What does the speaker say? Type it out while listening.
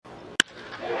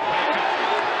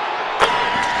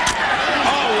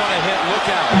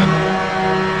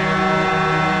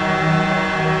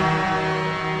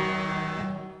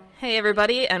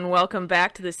everybody, and welcome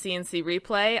back to the CNC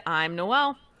Replay. I'm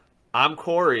Noelle. I'm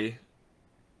Corey.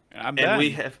 I'm and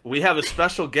Ben. we have a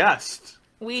special guest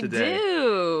We today.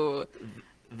 do.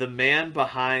 The man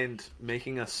behind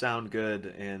making us sound good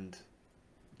and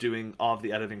doing all of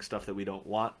the editing stuff that we don't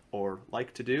want or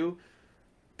like to do,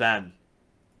 Ben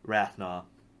Rathnaw.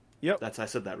 Yep. I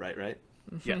said that right?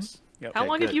 Yes. Yep. How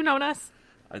long good. have you known us?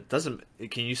 It doesn't.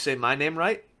 Can you say my name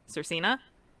right? Cersina?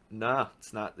 Nah,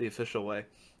 it's not the official way.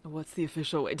 What's the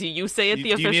official way? Do you say it Do the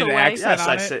you need official an way? accent?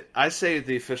 Yes, on I say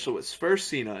the official. It's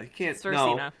Spursina. You can't.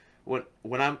 Spursina.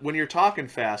 No. When you're talking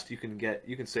fast, you can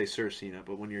say Cersina,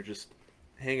 but when you're just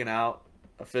hanging out,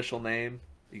 official name,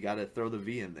 you got to throw the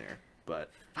V in there.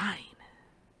 But Fine.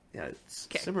 yeah, it's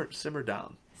Okay. simmer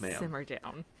down, ma'am. Simmer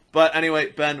down. But anyway,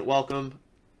 Ben, welcome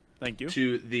Thank you.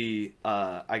 to the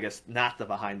I guess not the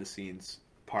behind the scenes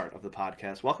part of the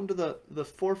podcast. Welcome to the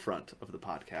forefront of the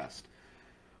podcast.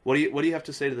 What do you have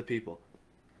to say to the people?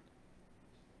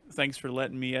 Thanks for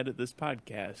letting me edit this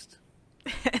podcast.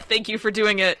 Thank you for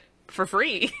doing it for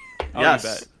free. Oh, you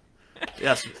Yes. bet.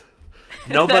 Yes.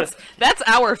 No, but That's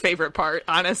our favorite part,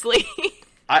 honestly.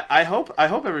 I hope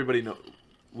everybody knows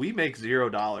we make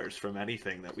 $0 from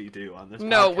anything that we do on this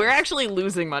No, podcast. we're actually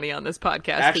losing money on this podcast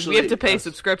because we Actually, have to pay yes.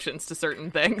 subscriptions to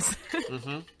certain things.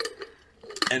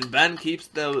 And Ben keeps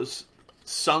those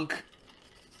sunk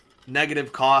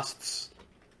negative costs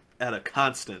at a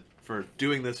constant for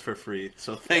doing this for free.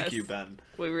 So thank Yes. you, Ben.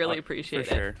 We really appreciate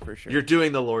it. For sure. You're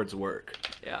doing the Lord's work.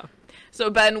 Yeah. So,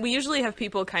 Ben, we usually have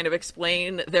people kind of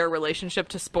explain their relationship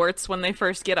to sports when they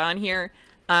first get on here.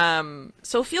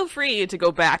 So feel free to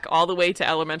go back all the way to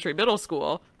elementary, middle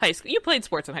school, high school. You played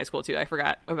sports in high school, too. I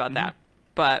forgot about that.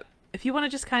 But if you want to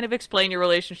just kind of explain your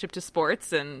relationship to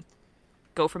sports and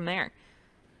go from there.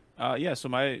 Yeah, so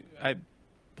I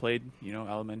played,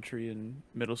 elementary and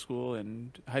middle school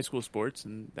and high school sports,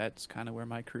 and that's kind of where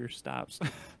my career stops.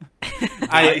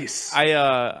 Nice.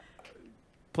 I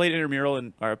play intramural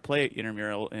in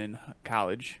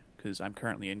college because I'm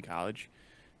currently in college,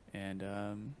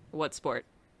 and What sport?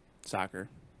 soccer.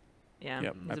 Yeah,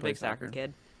 Yep, he's I a play big soccer soccer.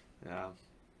 kid. Yeah.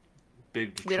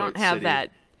 Big Detroit They don't have City.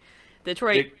 that.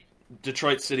 Detroit. Big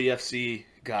Detroit City FC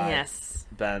guy. Yes.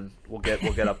 Ben, we'll get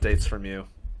updates from you.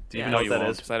 Do you Yeah. know No, what you that won't,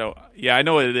 is? 'cause I don't. Yeah, I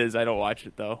know what it is. I don't watch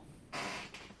it though.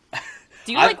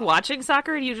 Do you I- like watching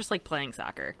soccer or do you just like playing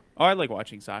soccer? Oh, I like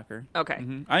watching soccer. Okay.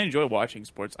 I enjoy watching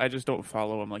sports. I just don't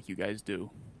follow them like you guys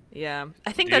do. Yeah,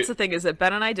 I think Do you- that's the thing is that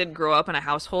Ben and I didn't grow up in a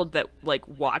household that like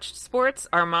watched sports.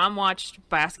 Our mom watched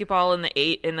basketball in the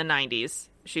 90s.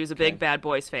 She was a big Okay. Bad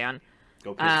Boys fan.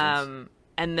 Go Pistons.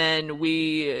 And then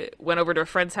we went over to a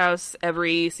friend's house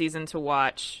every season to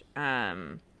watch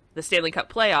the Stanley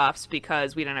Cup playoffs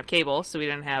because we didn't have cable, so we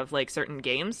didn't have like certain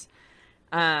games.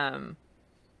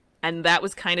 And that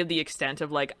was kind of the extent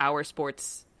of like our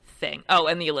sports thing. Oh,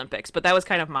 and the Olympics, but that was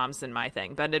kind of mom's and my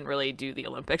thing. Ben didn't really do the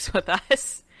Olympics with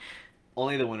us.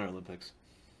 Only the Winter Olympics.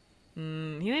 He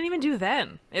didn't even do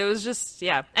then. It was just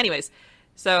yeah. Anyways,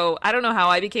 so I don't know how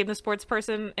I became the sports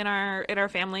person in our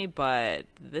family, but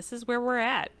this is where we're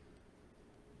at.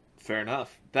 Fair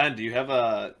enough. Ben, do you have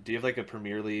like a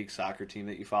Premier League soccer team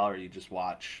that you follow, or you just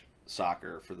watch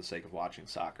soccer for the sake of watching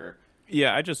soccer?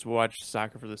 Yeah, I just watch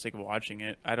soccer for the sake of watching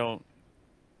it. I don't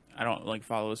like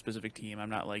follow a specific team. I'm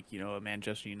not like, a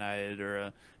Manchester United or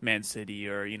a Man City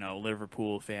or,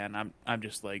 Liverpool fan. I'm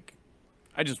just like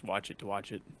I just watch it to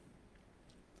watch it.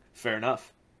 Fair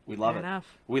enough. We love Fair it.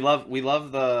 enough. We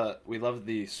love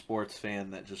the sports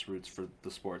fan that just roots for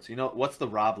the sports. You know what's the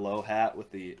Rob Lowe hat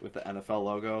with the NFL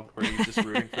logo where he's just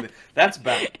rooting for the That's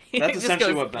Ben. He That's just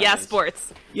essentially goes, what Ben yeah, is.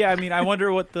 sports. Yeah, I mean, I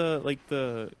wonder what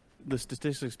the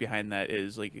statistics behind that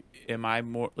is. Like, am I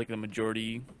more like the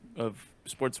majority of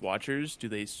sports watchers? Do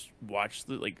they watch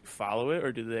follow it,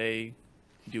 or do they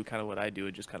do kind of what I do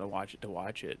and just kind of watch it to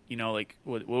watch it? Like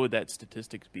what would that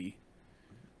statistics be?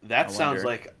 That I sounds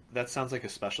wonder. like a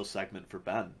special segment for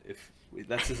Ben.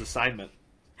 That's his assignment.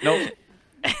 Nope.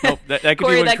 That could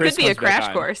Corey, be when that Chris could be a comes back crash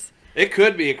on. course. It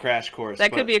could be a crash course. That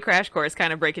but could be a crash course,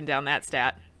 kind of breaking down that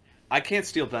stat. I can't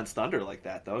steal Ben's thunder like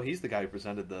that, though. He's the guy who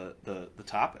presented the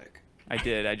topic. I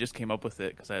did. I just came up with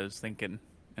it because I was thinking,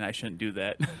 and I shouldn't do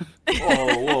that.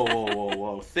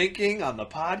 Whoa. Thinking on the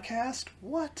podcast?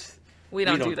 What? We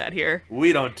don't do that here.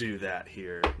 We don't do that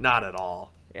here. Not at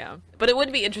all. Yeah. But it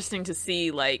would be interesting to see,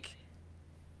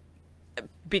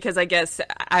 because I guess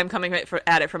I'm coming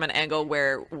at it from an angle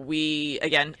where I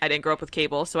didn't grow up with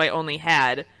cable, so I only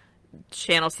had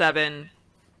Channel 7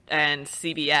 and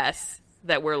CBS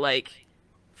that were,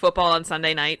 football on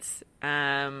Sunday nights,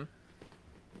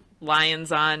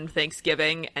 Lions on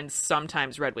Thanksgiving, and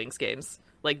sometimes Red Wings games.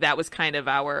 That was kind of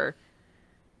our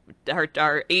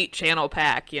our 8-channel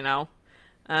pack, you know.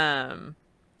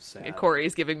 Sad.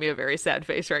 Corey's giving me a very sad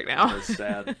face right now. That's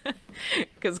sad.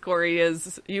 Because Corey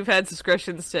you've had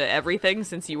subscriptions to everything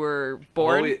since you were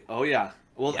born. Oh yeah.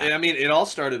 Well, Yeah. I mean, it all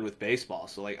started with baseball.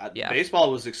 So, like, Yeah.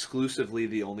 baseball was exclusively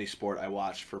the only sport I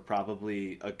watched for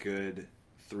probably a good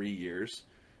 3 years.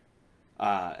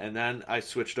 And then I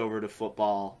switched over to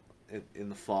football in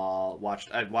the fall.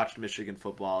 I'd watched Michigan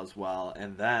football as well.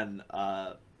 And then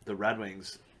the Red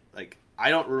Wings. Like,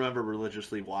 I don't remember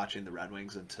religiously watching the Red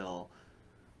Wings until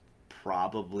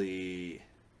probably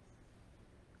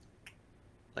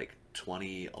like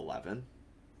 2011,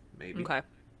 maybe. Okay.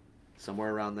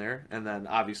 Somewhere around there. And then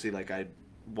obviously, like, I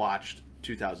watched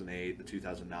 2008, the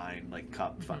 2009 like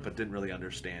Cup, but didn't really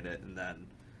understand it, and then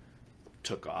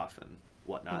took off and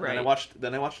whatnot. Right.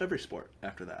 Then I watched every sport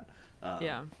after that.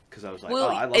 Yeah. Because I was like, Well,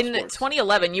 I love in sports.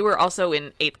 2011, you were also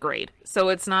in 8th grade, so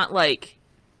it's not like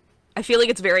I feel like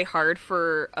it's very hard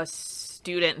for a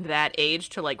student that age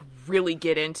to like really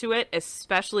get into it,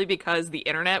 especially because the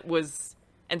internet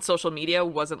and social media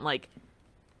wasn't like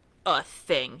a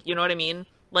thing. You know what I mean?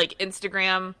 Like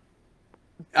Instagram.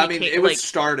 I mean, it was like,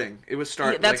 starting. It was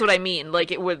starting. That's what I mean. Like,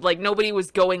 it would, like, nobody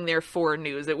was going there for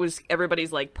news. It was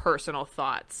everybody's, like, personal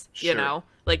thoughts, you Sure. know?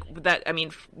 Like, that, I mean,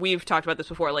 we've talked about this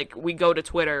before. Like, we go to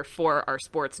Twitter for our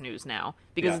sports news now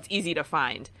because Yeah. it's easy to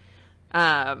find.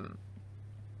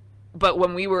 But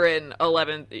when we were in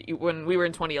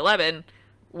 2011,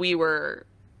 we were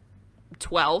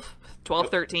 12,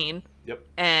 Yep. 13, Yep.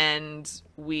 and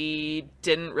we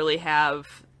didn't really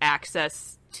have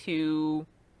access to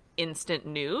instant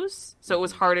news, so it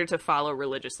was harder to follow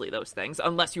religiously those things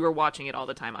unless you were watching it all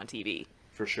the time on TV.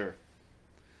 For sure.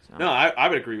 So. No, I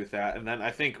would agree with that. And then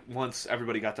I think once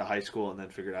everybody got to high school and then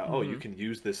figured out, oh, Mm-hmm. you can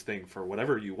use this thing for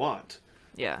whatever you want.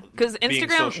 Yeah, because Being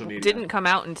social Instagram media. didn't come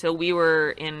out until we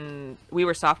were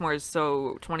sophomores,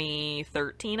 so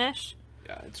 2013-ish.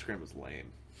 Yeah, Instagram was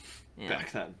lame Yeah.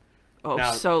 back then. Oh,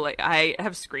 Now- so like I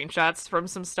have screenshots from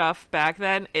some stuff back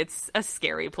then. It's a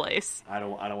scary place. I don't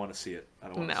want to see it. I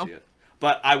don't want to No. see it.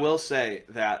 But I will say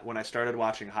that when I started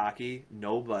watching hockey,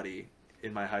 nobody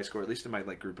in my high school, or at least in my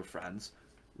like group of friends,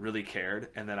 really cared.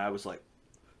 And then I was like,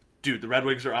 dude, the Red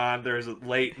Wings are on. There's a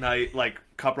late night like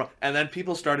cup run. And then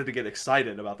people started to get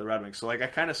excited about the Red Wings. So like I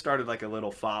kind of started like a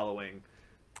little following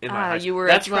in my high school. You were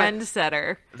That's a my-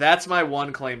 trendsetter. That's my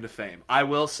one claim to fame. I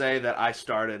will say that I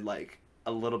started like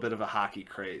a little bit of a hockey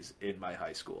craze in my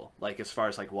high school. Like as far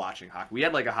as like watching hockey. We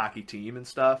had like a hockey team and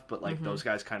stuff, but like those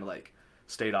guys kind of like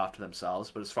stayed off to themselves.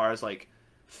 But as far as like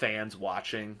fans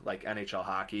watching like NHL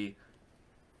hockey,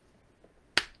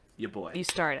 your boy. You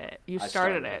started it. You I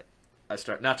started it. I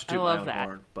start not to I toot my love own that.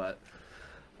 horn, but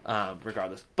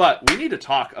regardless. But we need to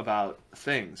talk about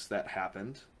things that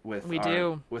happened with We our,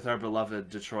 do. with our beloved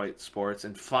Detroit sports,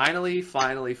 and finally,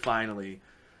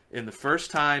 in the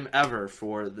first time ever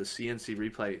for the CNC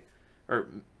replay, or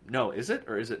no, is it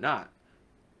or is it not?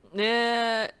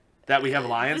 That we have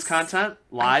Lions This- content,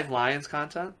 live Lions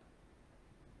content.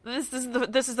 This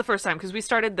is the first time because we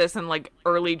started this in like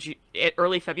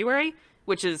early February,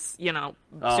 which is Oh,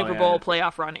 Super yeah, Bowl yeah.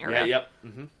 playoff run area. Yeah, yep.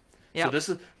 Mm-hmm. Yep.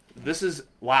 So this is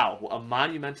wow, a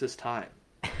monumentous time.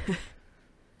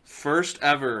 First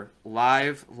ever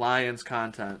live Lions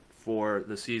content for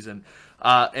the season,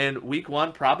 and week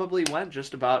one probably went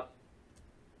just about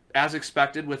as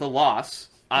expected with a loss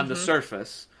on the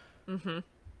surface. Mm-hmm.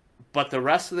 But the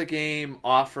rest of the game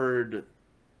offered.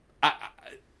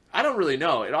 I don't really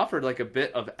know. It offered like a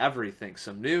bit of everything,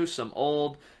 some new, some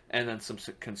old, and then some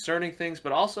concerning things,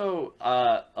 but also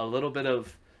a little bit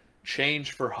of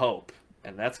change for hope.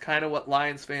 And that's kind of what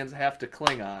Lions fans have to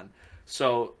cling on.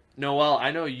 So, Noel,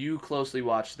 I know you closely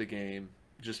watched the game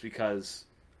just because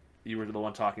you were the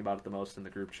one talking about it the most in the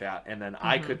group chat. And then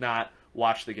I could not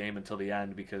watch the game until the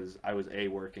end because I was A,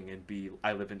 working, and B,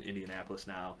 I live in Indianapolis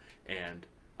now, and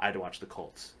I had to watch the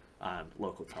Colts on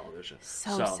local television.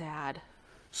 So sad.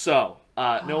 So,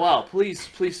 Noel, please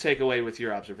take away with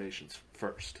your observations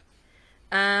first.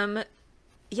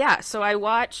 Yeah, so I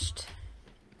watched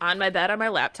on my bed on my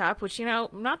laptop, which,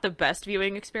 not the best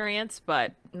viewing experience,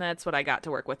 but that's what I got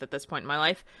to work with at this point in my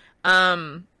life.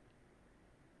 I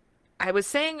was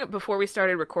saying before we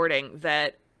started recording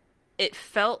that it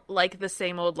felt like the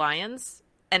same old Lions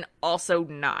and also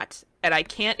not. And I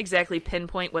can't exactly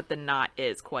pinpoint what the not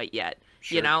is quite yet,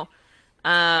 Sure.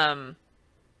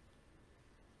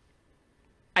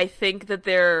 I think that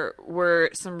there were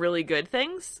some really good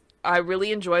things. I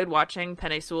really enjoyed watching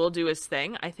Penei Sewell do his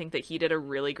thing. I think that he did a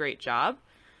really great job.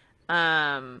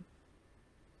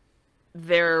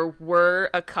 There were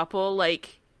a couple,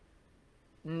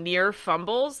 near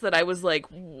fumbles that I was like,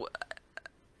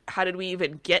 how did we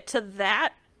even get to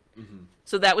that?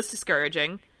 So that was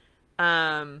discouraging.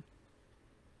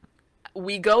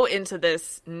 We go into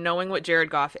this knowing what Jared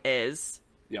Goff is,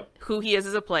 Yep. who he is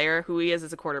as a player, who he is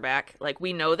as a quarterback. Like,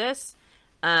 we know this.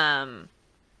 And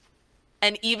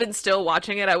even still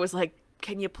watching it, I was like,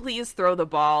 can you please throw the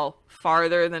ball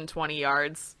farther than 20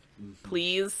 yards?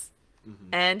 Please?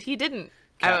 And he didn't.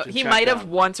 He might have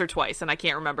once or twice, and I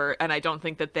can't remember, and I don't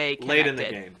think that they connected. Late in the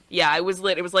game. Yeah, it was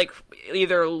lit. It was like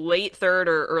either late third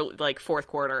or like fourth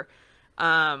quarter.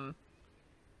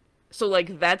 So,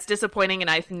 like, that's disappointing, and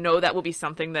I know that will be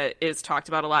something that is talked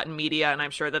about a lot in media, and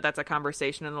I'm sure that that's a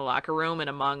conversation in the locker room and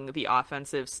among the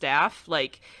offensive staff.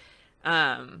 Like,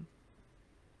 so,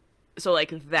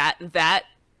 like, that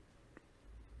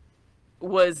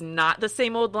was not the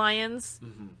same old Lions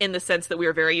in the sense that we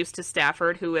were very used to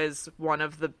Stafford, who is one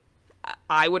of the,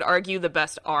 I would argue, the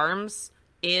best arms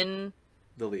in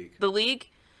the league.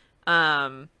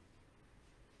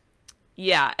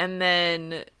 Yeah, and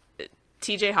then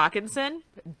TJ Hawkinson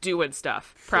doing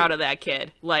stuff. Proud of that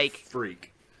kid. Like,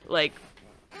 freak. Like,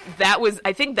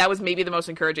 I think that was maybe the most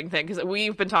encouraging thing, because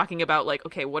we've been talking about, like,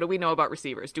 okay, what do we know about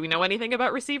receivers? Do we know anything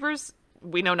about receivers?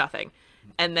 We know nothing.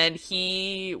 And then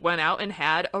he went out and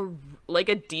had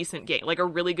a decent game, like a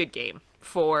really good game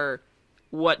for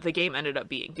what the game ended up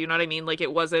being. Do you know what I mean? Like,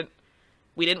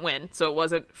 we didn't win, so it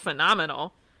wasn't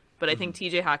phenomenal, but I think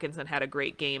TJ Hawkinson had a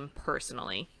great game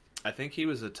personally. I think he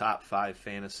was a top 5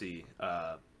 fantasy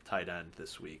tight end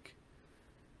this week.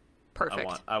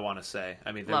 Perfect. I want to say.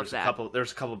 I mean, there's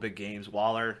a couple big games.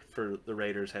 Waller for the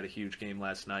Raiders had a huge game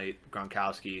last night.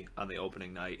 Gronkowski on the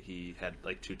opening night, he had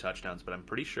like 2 touchdowns, but I'm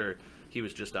pretty sure he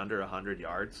was just under 100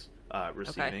 yards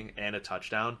receiving and a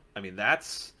touchdown. I mean,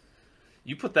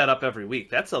 you put that up every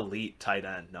week. That's elite tight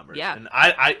end numbers. Yeah. And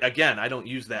I don't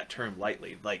use that term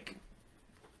lightly. Like,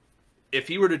 if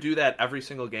he were to do that every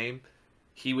single game,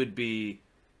 he would be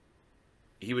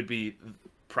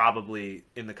probably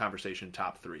in the conversation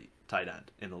top 3 tight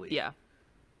end in the league. Yeah.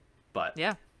 But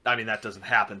yeah, I mean, that doesn't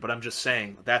happen, but I'm just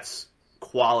saying that's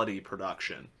quality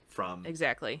production from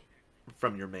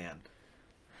your man.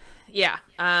 Yeah.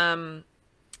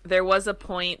 There was a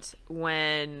point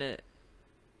when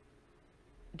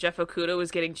Jeff Okudah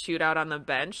was getting chewed out on the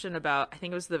bench, and I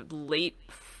think it was the late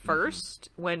first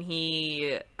when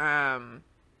he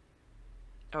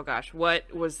oh gosh,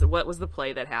 what was the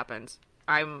play that happened?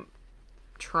 I'm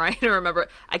trying to remember.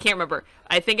 I can't remember.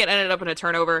 I think it ended up in a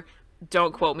turnover.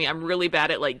 Don't quote me. I'm really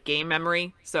bad at like game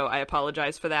memory, so I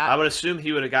apologize for that. I would assume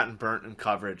he would have gotten burnt in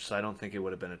coverage, so I don't think it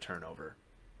would have been a turnover.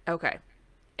 Okay.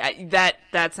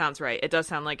 That sounds right. It does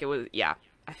sound like it was, yeah.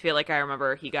 I feel like I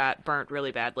remember he got burnt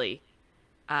really badly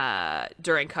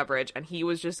during coverage, and he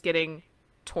was just getting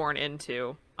torn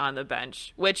into on the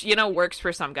bench, which, works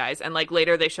for some guys. And like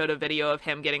later they showed a video of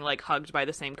him getting like hugged by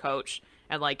the same coach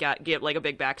and like get like a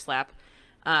big back slap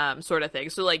sort of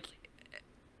thing. So like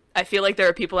I feel like there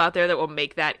are people out there that will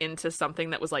make that into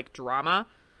something that was like drama.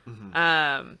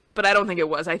 But I don't think it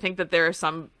was. I think that there are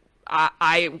some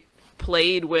I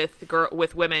played with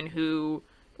women who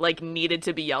like needed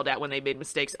to be yelled at when they made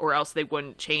mistakes, or else they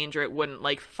wouldn't change, or it wouldn't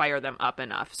like fire them up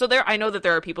enough. So I know that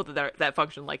there are people that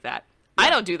function like that. Yeah. I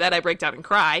don't do that. I break down and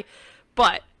cry,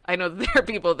 but I know that there are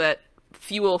people that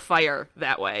fuel fire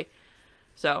that way.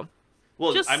 So,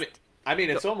 well, I mean,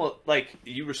 it's almost like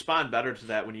you respond better to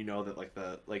that when you know that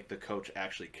the coach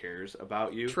actually cares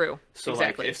about you. True. So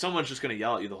exactly. Like if someone's just going to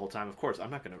yell at you the whole time, of course I'm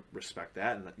not going to respect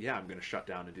that, and yeah, I'm going to shut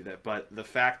down and do that. But the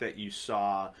fact that you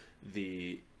saw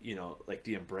the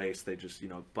the embrace, they just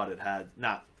butted heads,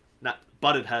 not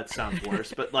butted heads sounds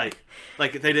worse, but like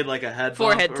they did like a head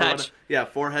forehead touch. Yeah,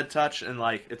 forehead touch, and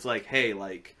like it's like, hey,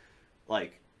 like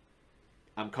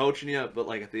I'm coaching you, but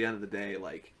like at the end of the day,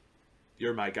 like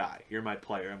you're my guy, you're my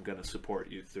player. I'm gonna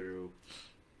support you through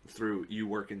you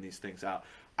working these things out.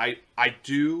 I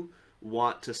do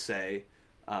want to say,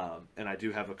 and I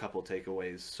do have a couple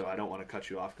takeaways, so I don't want to cut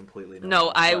you off completely.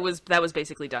 No, that was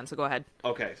basically done. So go ahead.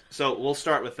 Okay, so we'll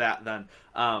start with that then.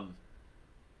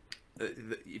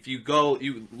 If you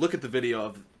look at the video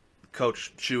of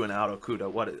Coach chewing out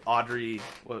Okudah,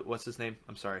 what's his name?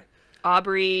 I'm sorry.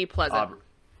 Aubrey Pleasant.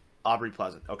 Aubrey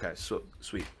Pleasant. Okay, so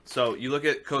sweet. So you look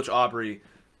at Coach Aubrey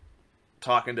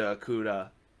talking to Okudah,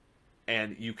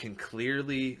 and you can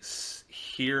clearly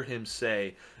hear him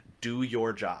say, "Do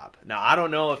your job." Now, I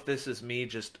don't know if this is me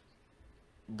just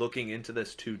looking into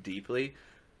this too deeply,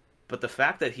 but the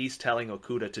fact that he's telling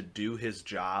Okudah to do his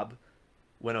job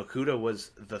when Okudah was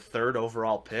the 3rd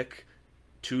overall pick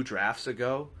 2 drafts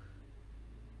ago,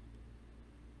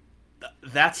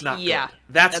 that's not good.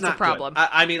 That's not a problem.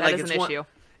 I mean, that like is an issue.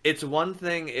 It's one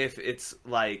thing if it's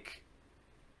like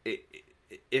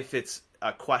if it's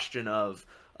a question of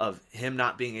him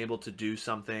not being able to do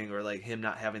something or like him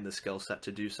not having the skill set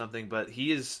to do something, but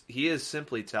he is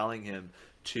simply telling him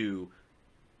to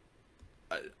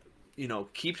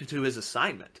keep to his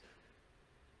assignment.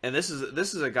 And this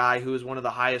is a guy who is one of the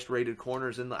highest rated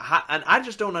corners and I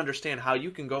just don't understand how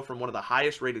you can go from one of the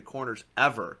highest rated corners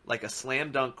ever, like a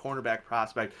slam dunk cornerback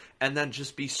prospect, and then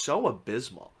just be so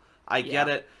abysmal. I get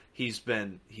it. He's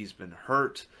been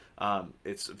hurt. The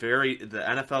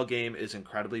NFL game is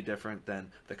incredibly different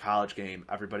than the college game.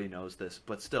 Everybody knows this,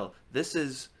 but still, this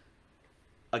is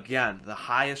again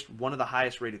one of the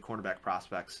highest rated cornerback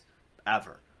prospects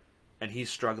ever, and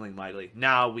he's struggling mightily.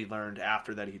 Now we learned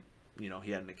after that he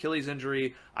had an Achilles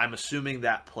injury. I'm assuming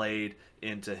that played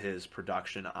into his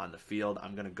production on the field.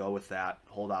 I'm going to go with that.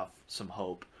 Hold off some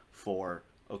hope for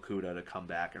Okudah to come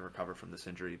back and recover from this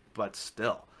injury, but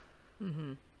still.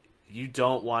 Mm-hmm. You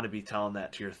don't want to be telling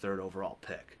that to your third overall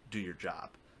pick. Do your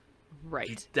job.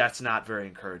 Right. That's not very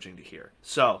encouraging to hear.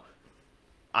 So,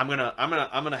 I'm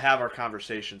gonna have our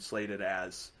conversation slated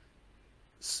as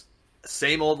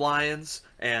same old Lions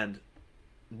and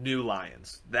new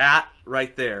Lions. That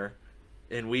right there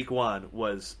in week 1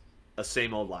 was a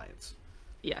same old Lions.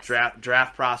 Yes.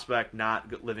 Draft prospect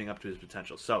not living up to his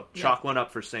potential. So, chalk one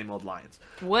up for same old Lions.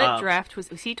 What draft was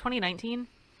he 2019?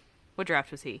 What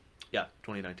draft was he? Yeah,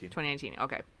 2019. 2019.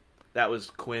 Okay. That was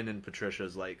Quinn and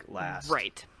Patricia's last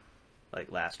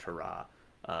hurrah.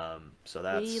 So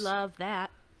that's, we love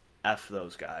that. F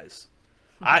those guys.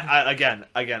 I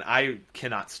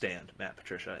cannot stand Matt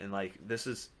Patricia, and this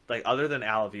is other than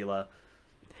Al Avila.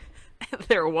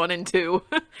 They're 1 and 2.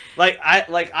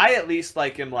 I at least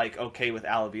am okay with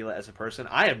Al Avila as a person.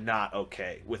 I am not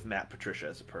okay with Matt Patricia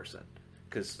as a person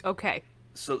okay.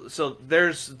 So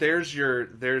there's your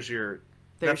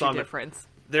difference.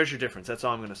 There's your difference. That's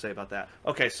all I'm going to say about that.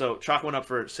 Okay, so chalk one up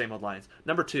for same old Lions.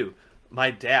 Number 2,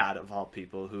 my dad, of all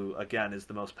people, who, again, is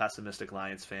the most pessimistic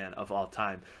Lions fan of all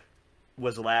time,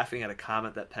 was laughing at a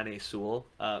comment that Penei Sewell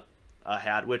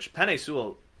had, which Penei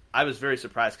Sewell, I was very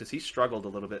surprised because he struggled a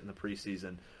little bit in the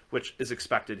preseason, which is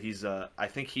expected. I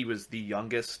think he was the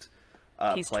youngest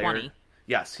he's player. 20.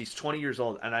 Yes, he's 20 years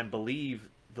old, and I believe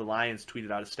the Lions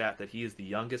tweeted out a stat that he is the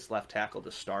youngest left tackle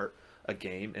to start a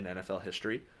game in NFL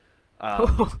history.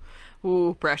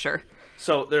 Ooh, pressure.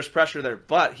 So there's pressure there,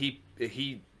 but he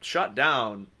shut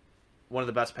down one of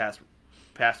the best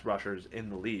pass rushers in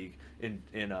the league in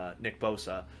Nick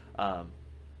Bosa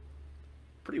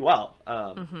pretty well.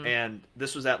 And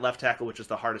this was at left tackle, which is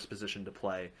the hardest position to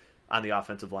play on the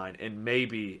offensive line, and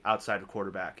maybe outside of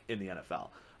quarterback in the NFL.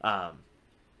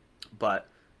 But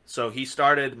so he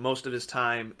started most of his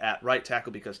time at right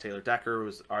tackle because Taylor Decker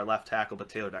was our left tackle, but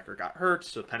Taylor Decker got hurt,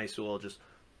 so Penei Sewell just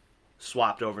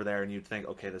swapped over there, and you'd think,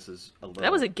 okay, this is a little...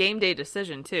 That was a game day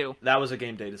decision, too. That was a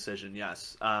game day decision,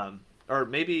 yes. Or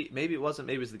maybe it wasn't.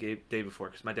 Maybe it was the day before,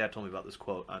 because my dad told me about this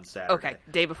quote on Saturday. Okay,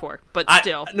 day before. But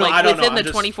still, I don't within know.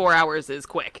 the 24 hours is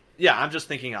quick. Yeah, I'm just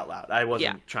thinking out loud. I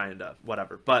wasn't trying to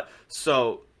whatever. But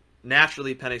so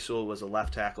naturally, Penei Sewell was a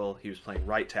left tackle. He was playing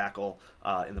right tackle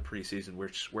in the preseason,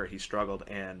 where he struggled.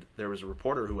 And there was a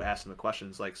reporter who asked him the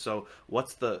questions so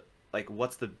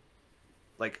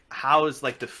how is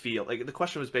the feel? The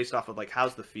question was based off of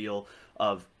how's the feel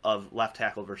of left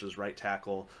tackle versus right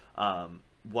tackle?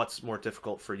 What's more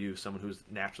difficult for you, someone who's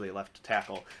naturally a left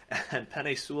tackle? And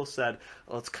Penei Sewell said,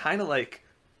 well, it's kind of like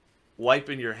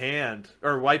wiping your hand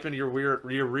or wiping your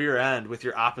rear end with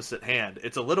your opposite hand.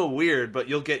 It's a little weird, but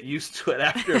you'll get used to it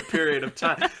after a period of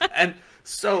time. And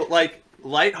so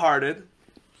lighthearted,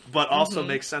 but also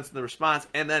makes sense in the response.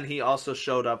 And then he also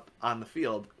showed up on the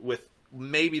field with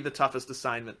maybe the toughest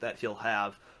assignment that he'll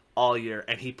have all year,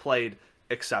 and he played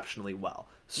exceptionally well.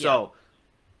 So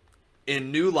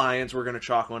in new Lions, we're going to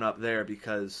chalk one up there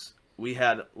because we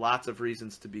had lots of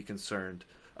reasons to be concerned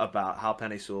about how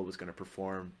Penei Sewell was going to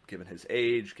perform, given his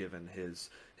age, given his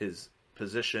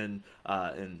position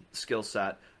and skill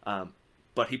set.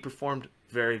 But he performed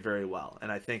very, very well.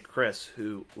 And I think Chris,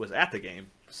 who was at the game,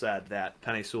 said that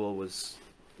Penei Sewell was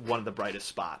one of the brightest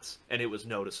spots, and it was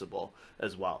noticeable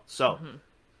as well. So,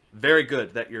 very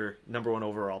good that your number 1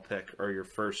 overall pick or your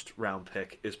first round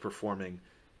pick is performing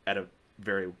at a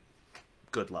very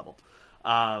good level.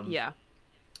 Immediately,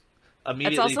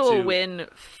 it's also a win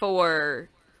for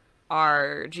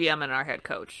our GM and our head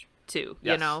coach too.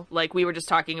 Yes. You know, we were just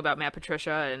talking about Matt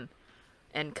Patricia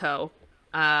and co,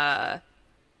 and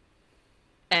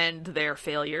their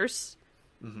failures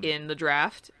in the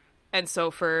draft. And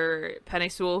so for Penei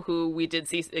Sewell, who we did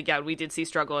see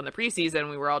struggle in the preseason,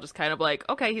 we were all just kind of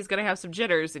okay, he's going to have some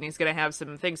jitters and he's going to have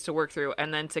some things to work through.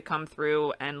 And then to come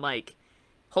through and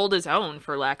hold his own,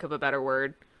 for lack of a better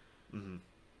word,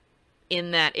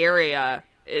 in that area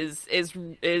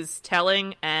is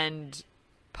telling and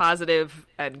positive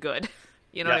and good.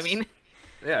 You know what I Yes. mean?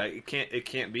 Yeah, it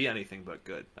can't be anything but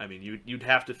good. I mean, you'd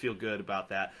have to feel good about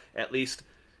that. At least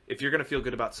if you're going to feel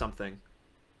good about something,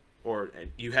 or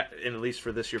and at least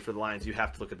for this year for the Lions, you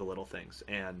have to look at the little things.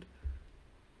 And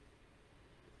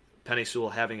Penei Sewell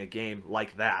having a game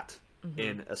like that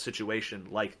in a situation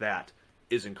like that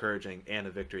is encouraging and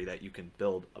a victory that you can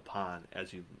build upon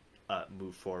as you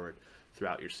move forward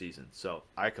throughout your season. So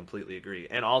I completely agree.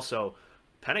 And also,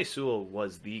 Penei Sewell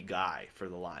was the guy for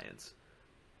the Lions.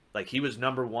 Like, he was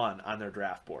number one on their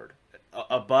draft board,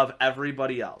 above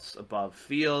everybody else, above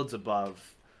Fields, above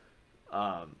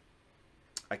I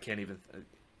can't even.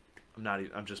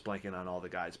 I'm just blanking on all the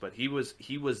guys, but he was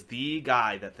the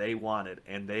guy that they wanted,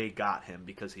 and they got him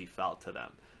because he fell to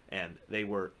them, and they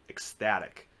were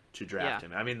ecstatic to draft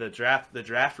him. I mean, the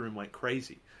draft room went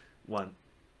crazy when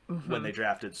they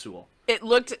drafted Sewell. It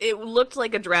looked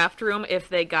like a draft room if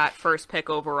they got first pick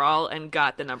overall and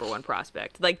got the number one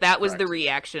prospect. Like, that was the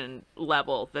reaction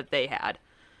level that they had.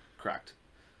 Correct.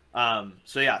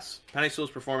 So yes, Penei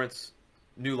Sewell's performance,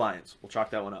 new Lions. We'll chalk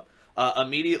that one up.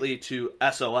 Immediately to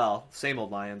SOL, same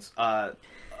old Lions.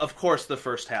 Of course, the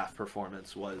first half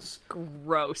performance was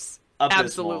gross, abysmal.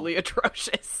 Absolutely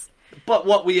atrocious. But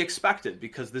what we expected,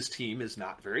 because this team is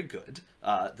not very good.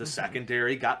 The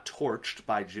secondary got torched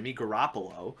by Jimmy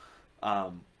Garoppolo,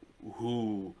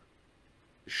 who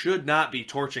should not be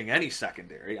torching any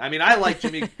secondary. I mean, I like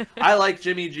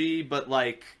Jimmy G, but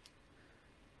like,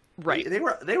 right? They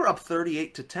were up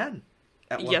 38-10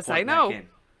 at one yes, point I know. in that game.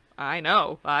 I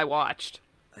know. I watched.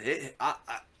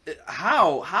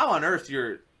 How on earth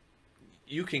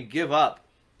you can give up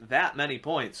that many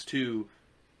points to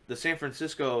the San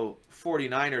Francisco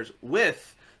 49ers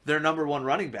with their number one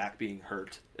running back being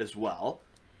hurt as well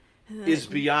is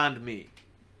beyond me.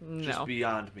 No. Just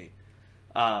beyond me.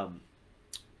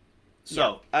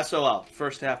 SOL,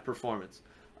 first half performance.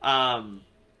 But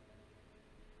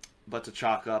to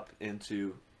chalk up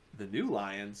into the new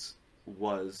Lions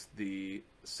was the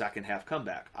second half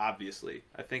comeback, obviously.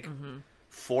 I think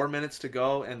 4 minutes to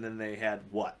go, and then they had,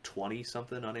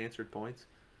 20-something unanswered points?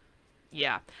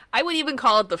 Yeah. I would even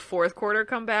call it the fourth quarter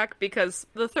comeback, because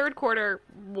the third quarter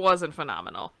wasn't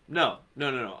phenomenal. No.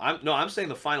 I'm saying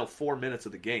the final 4 minutes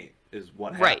of the game is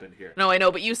what happened here. No, I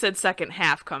know, but you said second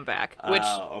half comeback, which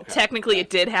technically it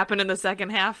did happen in the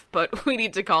second half, but we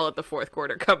need to call it the fourth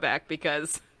quarter comeback,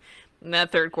 because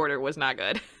that third quarter was not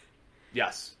good.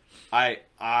 Yes. I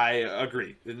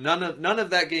agree. None of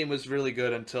that game was really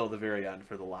good until the very end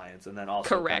for the Lions, and then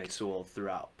also Penei Sewell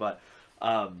throughout. But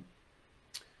I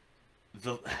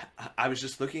was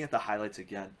just looking at the highlights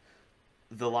again.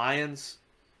 The Lions,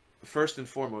 first and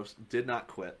foremost, did not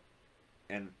quit.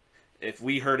 And if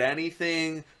we heard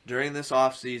anything during this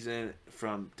offseason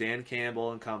from Dan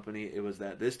Campbell and company, it was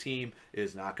that this team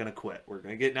is not going to quit. We're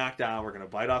going to get knocked down. We're going to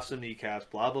bite off some kneecaps,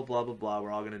 blah, blah, blah, blah, blah.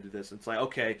 We're all going to do this. And it's like,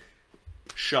 okay,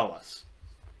 show us.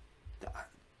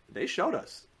 They showed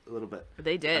us a little bit.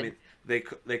 They did. I mean,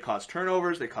 they caused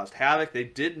turnovers. They caused havoc. They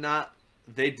did not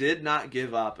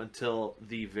give up until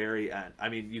the very end. I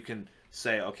mean, you can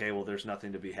say, okay, well, there's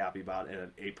nothing to be happy about in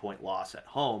an 8-point loss at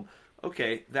home.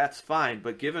 Okay, that's fine.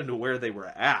 But given to where they were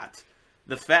at,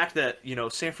 the fact that,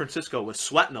 San Francisco was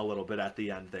sweating a little bit at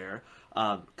the end there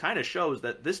kind of shows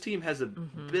that this team has a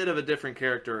bit of a different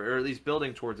character, or at least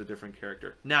building towards a different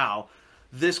character. Now,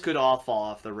 this could all fall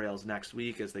off the rails next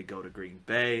week as they go to Green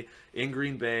Bay,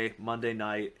 Monday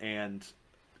night, and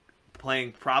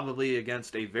playing probably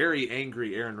against a very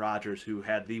angry Aaron Rodgers, who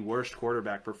had the worst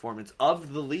quarterback performance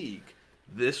of the league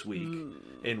this week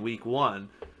in week 1.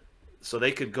 So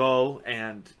they could go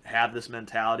and have this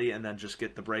mentality and then just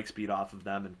get the brakes beat off of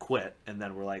them and quit. And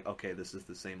then we're like, okay, this is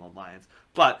the same old Lions.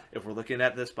 But if we're looking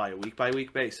at this by a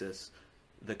week-by-week basis,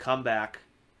 the comeback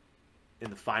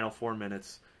in the final 4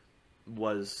 minutes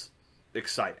was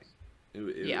exciting.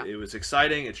 It was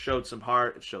exciting. It showed some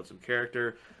heart. It showed some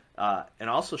character. And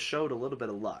also showed a little bit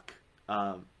of luck.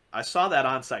 I saw that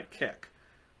onside kick.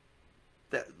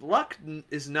 That luck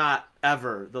is not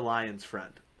ever the Lions'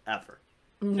 friend, ever.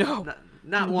 No.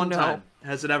 Not one time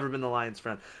has it ever been the Lions'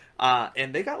 friend.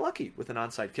 And they got lucky with an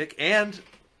onside kick, and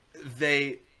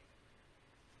they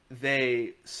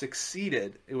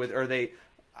succeeded with, or they,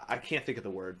 I can't think of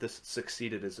the word. This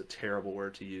succeeded is a terrible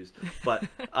word to use, but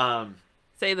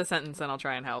say the sentence and I'll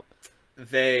try and help.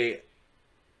 They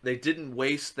didn't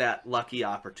waste that lucky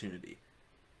opportunity.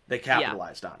 They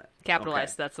capitalized on it.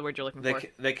 Capitalized, that's the word you're looking for.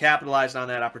 They capitalized on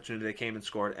that opportunity. They came and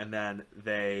scored, and then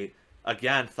they,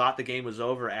 again, thought the game was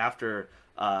over after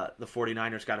the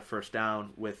 49ers got a first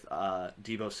down with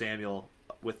Deebo Samuel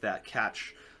with that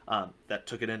catch that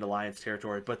took it into Lions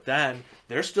territory. But then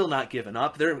they're still not giving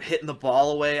up. They're hitting the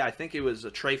ball away. I think it was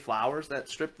Trey Flowers that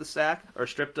stripped the sack or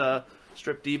stripped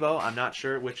Deebo. I'm not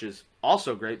sure, which is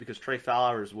also great because Trey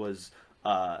Flowers was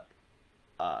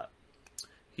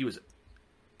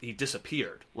he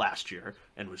disappeared last year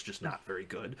and was just not very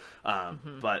good.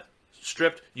 But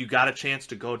stripped, you got a chance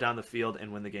to go down the field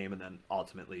and win the game, and then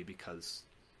ultimately, because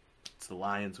it's the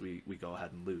Lions, we go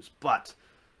ahead and lose. But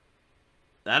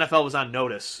the NFL was on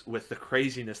notice with the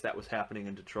craziness that was happening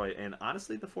in Detroit, and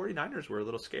honestly, the 49ers were a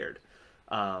little scared.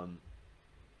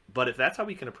 But if that's how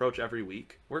we can approach every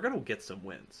week, we're going to get some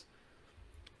wins.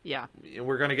 Yeah.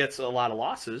 We're going to get a lot of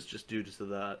losses just due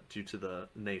to the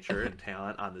nature and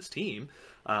talent on this team.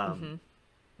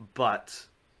 But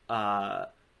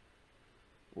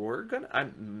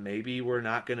maybe we're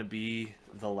not going to be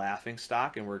the laughing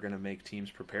stock, and we're going to make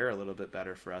teams prepare a little bit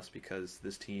better for us because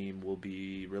this team will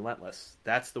be relentless.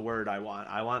 That's the word I want.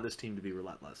 I want this team to be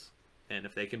relentless. And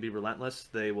if they can be relentless,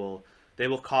 they will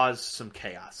cause some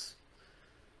chaos.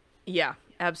 Yeah,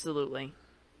 absolutely.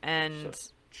 And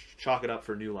So, chalk it up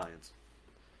for New Lions.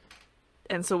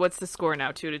 And so what's the score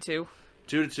now? 2-2?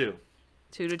 2-2.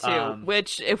 2-2.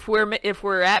 Which if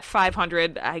we're at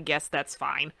 500, I guess that's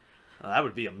fine. That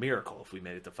would be a miracle if we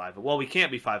made it to 500. Well, we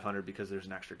can't be 500 because there's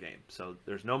an extra game. So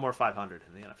there's no more 500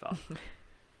 in the NFL.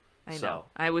 I know.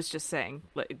 I was just saying,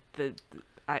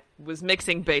 I was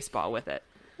mixing baseball with it.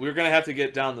 We're going to have to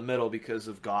get down the middle because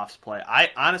of Goff's play.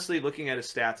 I honestly, looking at his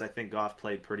stats, I think Goff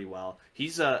played pretty well.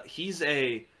 He's not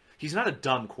a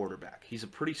dumb quarterback. He's a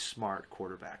pretty smart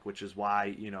quarterback, which is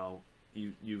why,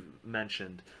 you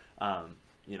mentioned,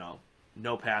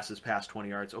 no passes past 20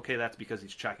 yards. Okay, that's because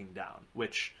he's checking down,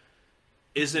 which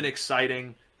isn't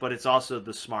exciting, but it's also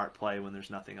the smart play when there's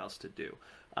nothing else to do.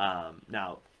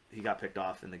 Now, he got picked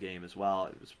off in the game as well.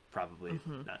 It was probably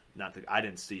not I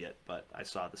didn't see it, but I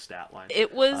saw the stat line.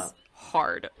 It was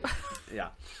hard. Yeah.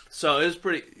 So it was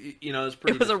pretty, it was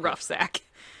pretty. It was a rough sack.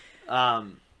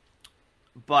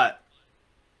 But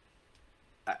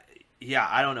yeah,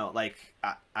 I don't know. Like,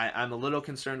 I'm a little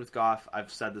concerned with Goff. I've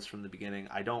said this from the beginning.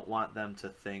 I don't want them to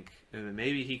think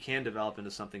maybe he can develop into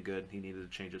something good. He needed a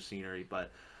change of scenery,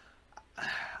 but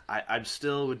I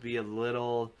still would be a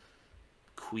little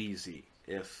queasy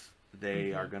if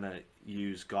they are going to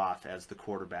use Goff as the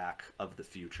quarterback of the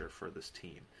future for this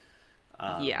team.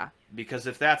 Yeah. Because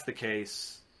if that's the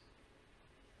case,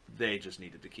 they just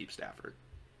needed to keep Stafford.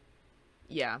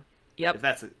 Yeah. Yep.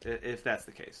 If that's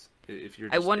the case,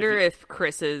 I wonder if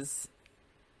Chris's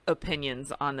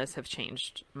opinions on this have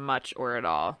changed much or at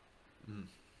all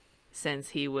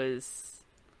since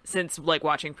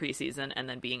watching preseason and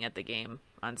then being at the game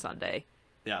on Sunday.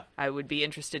 Yeah. I would be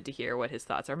interested to hear what his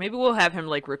thoughts are. Maybe we'll have him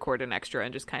record an extra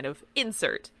and just kind of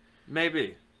insert.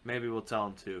 Maybe we'll tell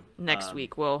him to. Next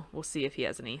week we'll see if he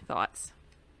has any thoughts.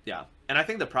 Yeah. And I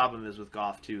think the problem is with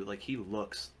Goff too, he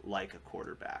looks like a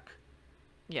quarterback.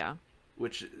 Yeah.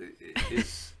 Which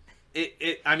is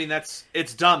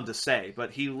it's dumb to say,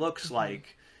 but he looks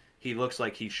like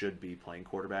he should be playing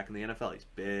quarterback in the NFL. He's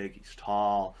big, he's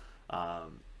tall.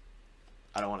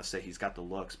 I don't want to say he's got the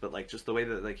looks, but just the way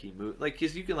that he moves,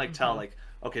 because you can tell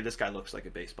okay, this guy looks like a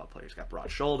baseball player. He's got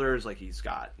broad shoulders, he's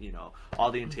got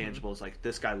all the intangibles.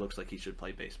 This guy looks like he should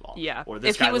play baseball. Yeah. Or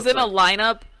this if he was in a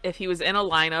lineup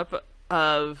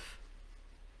of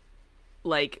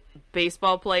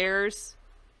baseball players,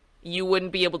 you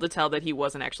wouldn't be able to tell that he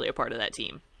wasn't actually a part of that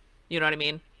team. You know what I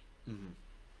mean?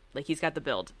 Mm-hmm. He's got the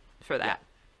build for that.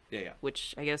 Yeah.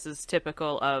 Which I guess is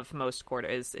typical of most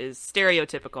is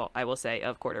stereotypical, I will say,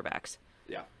 of quarterbacks.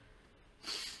 Yeah.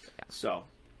 So,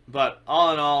 but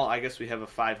all in all, I guess we have a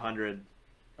 500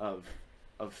 of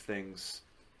things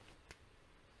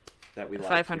that we like.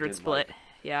 500 split.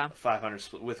 Yeah. 500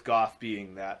 split with Goff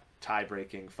being that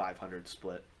tie-breaking 500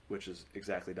 split, which is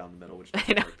exactly down the middle, which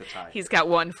doesn't break the tie. He's got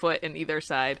 1 foot in either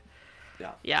side.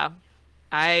 Yeah. Yeah.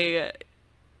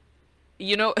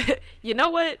 You know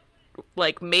what?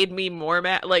 Made me more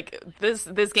mad.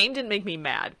 This game didn't make me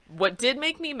mad. What did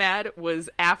make me mad was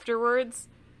afterwards,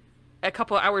 a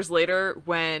couple hours later,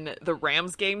 when the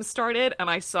Rams game started, and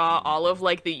I saw all of the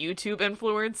YouTube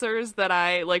influencers that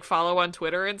I follow on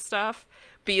Twitter and stuff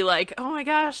be like, "Oh my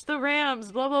gosh, the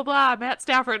Rams, blah blah blah, Matt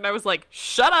Stafford," and I was like,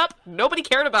 "Shut up! Nobody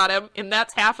cared about him, and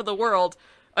that's half of the world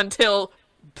until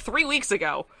 3 weeks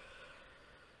ago."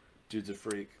 Dude's a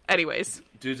freak. Anyways.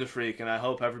 Dude's a freak, and I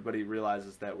hope everybody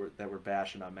realizes that we're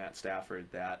bashing on Matt Stafford,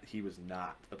 that he was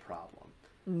not the problem.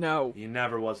 No. He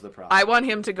never was the problem. I want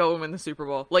him to go and win the Super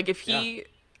Bowl. If he...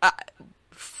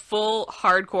 full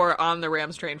hardcore on the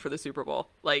Rams train for the Super Bowl.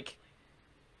 Like,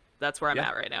 that's where I'm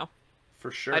at right now.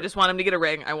 For sure. I just want him to get a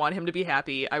ring. I want him to be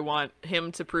happy. I want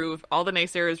him to prove all the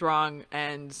naysayers wrong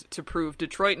and to prove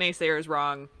Detroit naysayers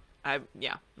wrong.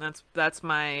 That's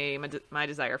my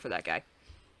desire for that guy.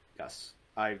 Yes,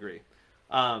 I agree.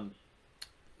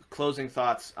 Closing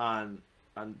thoughts on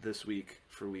this week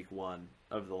for week 1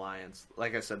 of the Lions.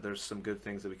 Like I said, there's some good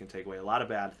things that we can take away, a lot of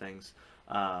bad things.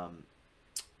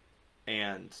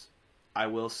 And I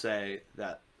will say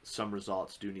that some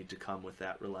results do need to come with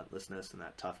that relentlessness and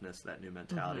that toughness, that new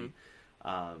mentality.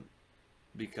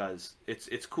 Because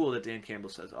it's cool that Dan Campbell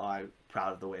says, "Oh, I'm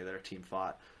proud of the way that our team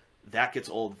fought." That gets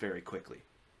old very quickly,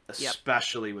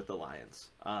 especially with the Lions.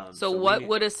 So what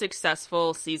would a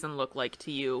successful season look like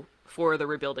to you for the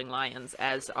rebuilding Lions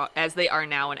as they are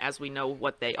now and as we know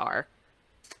what they are?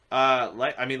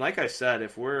 Like I said,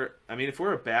 if we're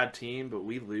a bad team but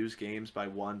we lose games by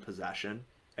 1 possession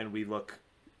and we look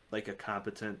like a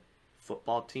competent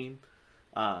football team,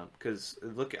 because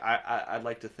I'd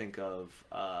like to think of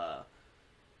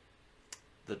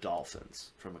the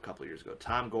Dolphins from a couple years ago.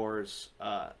 Tom Gores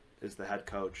is the head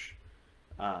coach,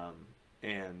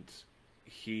 and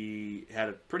he had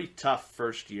a pretty tough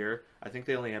first year. I think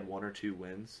they only had 1 or 2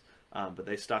 wins, but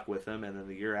they stuck with him, and then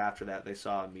the year after that they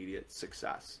saw immediate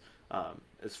success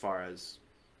as far as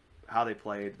how they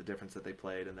played, the difference that they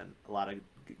played, and then a lot of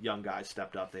young guys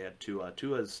stepped up. They had Tua.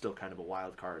 Tua is still kind of a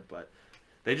wild card, but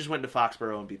they just went to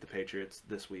Foxborough and beat the Patriots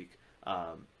this week.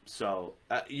 So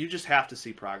you just have to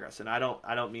see progress, and I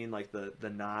don't mean like the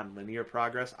non-linear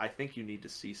progress. I think you need to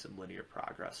see some linear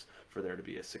progress for there to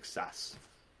be a success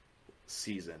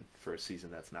season for a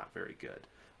season that's not very good.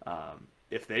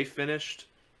 If they finished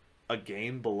a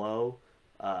game below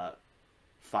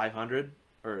 500,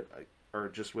 or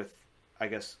just with, I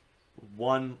guess,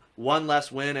 one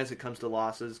less win as it comes to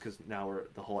losses, because now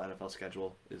the whole NFL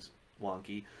schedule is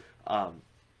wonky,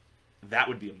 that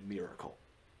would be a miracle,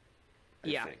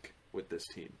 I think, with this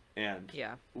team. And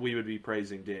we would be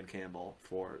praising Dan Campbell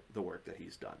for the work that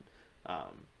he's done.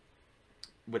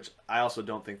 Which I also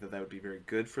don't think that would be very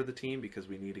good for the team, because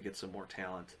we need to get some more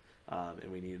talent,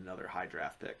 and we need another high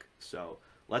draft pick. So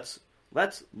let's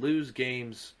lose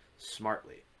games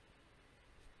smartly.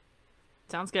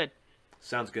 Sounds good.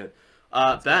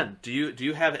 Ben, do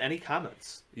you have any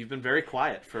comments? You've been very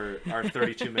quiet for our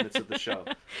 32 minutes of the show.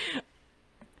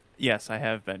 Yes, I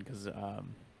have been, because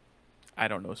I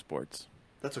don't know sports.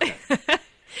 That's okay.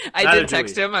 I did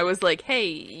text him. I was like, hey,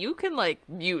 you can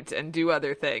mute and do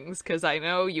other things, because I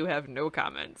know you have no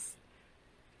comments.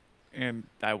 And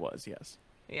I was, yes.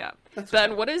 Yeah. That's Ben,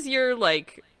 okay. what is your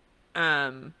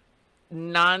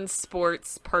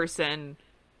non-sports person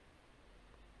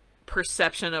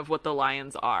perception of what the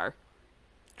Lions are?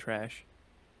 Trash.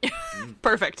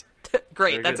 Perfect.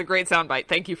 Great. Very That's good. a great soundbite.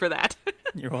 Thank you for that.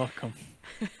 You're welcome.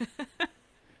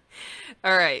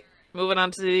 All right. Moving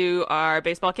on to our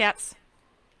baseball cats.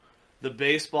 The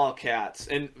baseball cats,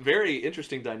 and very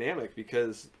interesting dynamic,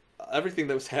 because everything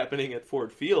that was happening at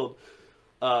Ford Field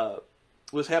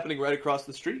was happening right across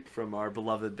the street from our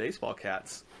beloved baseball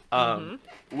cats.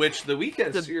 Which the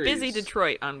weekend The series, busy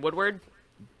Detroit on Woodward.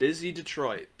 busy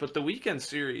Detroit, but the weekend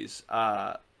series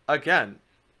again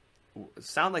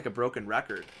sound like a broken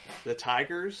record. The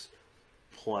Tigers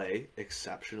play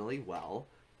exceptionally well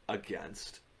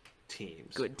against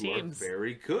teams Good who teams. are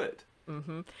very good.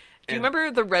 Do you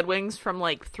remember the Red Wings from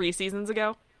 3 seasons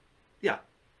ago? Yeah.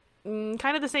 Kind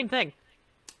of the same thing.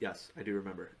 Yes, I do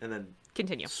remember. And then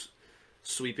Continue.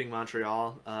 sweeping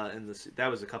Montreal that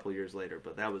was a couple of years later,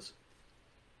 but that was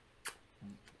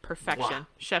Perfection. Wow.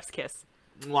 Chef's kiss.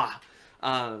 mwah.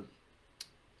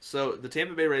 So the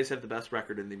Tampa Bay Rays have the best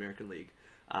record in the American League,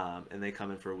 and they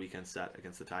come in for a weekend set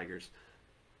against the Tigers,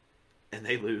 and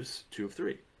they lose 2 of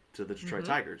 3 to the Detroit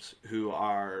Tigers, who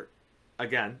are,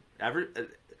 again,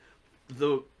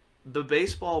 the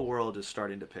baseball world is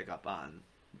starting to pick up on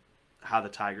how the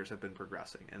Tigers have been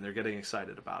progressing, and they're getting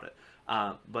excited about it.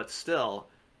 But still,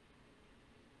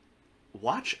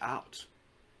 watch out.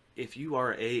 If you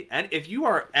are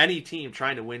any team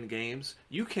trying to win games,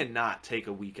 you cannot take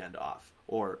a weekend off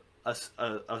or a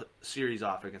series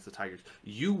off against the Tigers.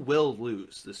 You will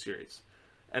lose the series.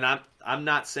 And I'm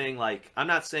not saying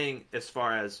as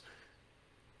far as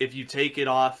if you take it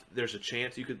off, there's a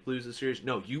chance you could lose the series.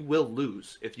 No, you will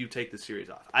lose if you take the series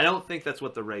off. I don't think that's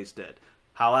what the Rays did.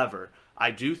 However, I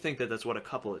do think that that's what a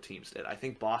couple of teams did. I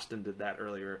think Boston did that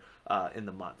earlier in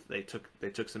the month. They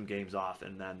took some games off,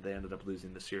 and then they ended up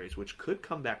losing the series, which could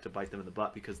come back to bite them in the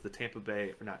butt, because the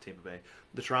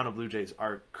Toronto Blue Jays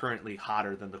are currently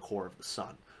hotter than the core of the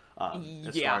sun.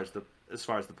 as Yeah.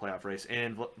 far as the playoff race.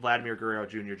 And Vladimir Guerrero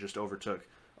Jr. just overtook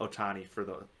Ohtani for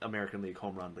the American League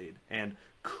home run lead and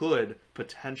could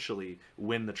potentially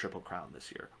win the Triple Crown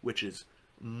this year, which is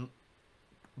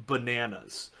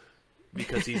bananas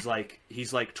because he's like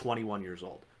 21 years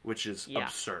old, which is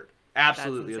absurd,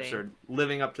 absolutely absurd.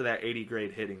 Living up to that 80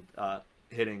 grade hitting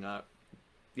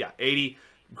 80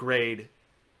 grade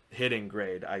hitting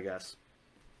grade, I guess,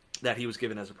 that he was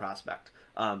given as a prospect,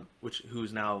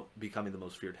 who's now becoming the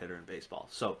most feared hitter in baseball.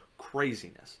 So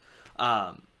craziness.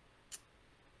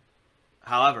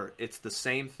 However, it's the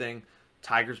same thing.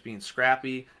 Tigers being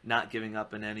scrappy, not giving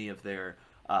up in any of their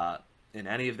at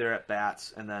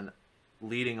bats, and then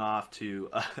leading off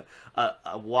to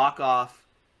a walk-off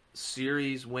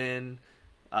series win,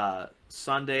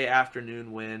 Sunday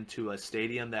afternoon win to a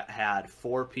stadium that had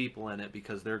 4 people in it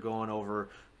because they're going over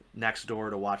next door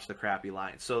to watch the crappy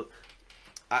Lions. So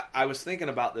I was thinking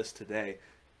about this today.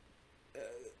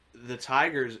 The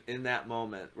Tigers in that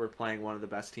moment were playing one of the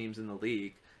best teams in the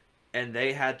league, and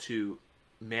they had to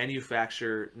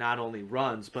manufacture not only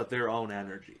runs but their own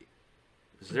energy.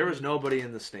 There was nobody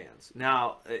in the stands.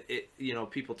 Now,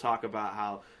 people talk about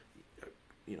how,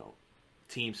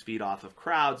 teams feed off of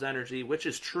crowds' energy, which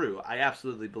is true. I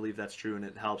absolutely believe that's true, and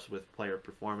it helps with player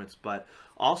performance. But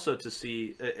also to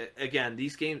see, again,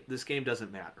 this game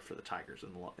doesn't matter for the Tigers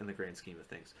in the grand scheme of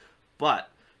things. But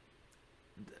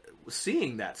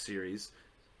seeing that series,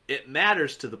 it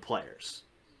matters to the players.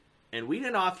 And we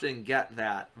didn't often get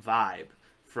that vibe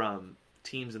from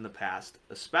teams in the past,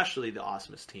 especially the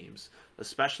Ausmus teams,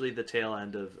 especially the tail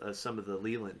end of some of the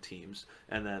Leland teams,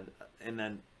 and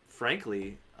then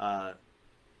frankly,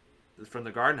 from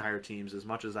the Gardenhire teams. As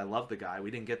much as I love the guy,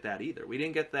 we didn't get that either. We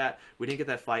didn't get that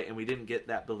fight, and we didn't get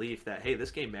that belief that, hey,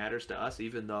 this game matters to us,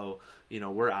 even though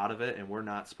we're out of it and we're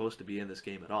not supposed to be in this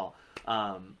game at all.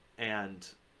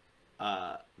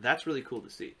 That's really cool to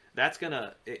see. That's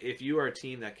gonna, if you are a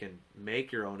team that can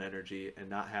make your own energy and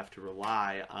not have to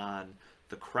rely on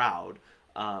the crowd,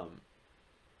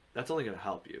 that's only gonna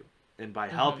help you. And by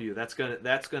help you, that's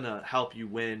gonna help you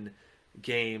win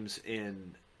games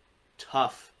in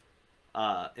tough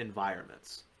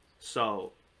environments.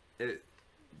 So,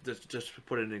 just to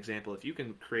put an example, if you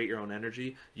can create your own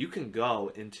energy, you can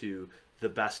go into the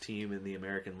best team in the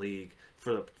American League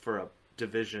for a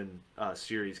division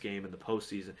series game in the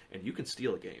postseason, and you can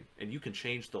steal a game, and you can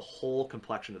change the whole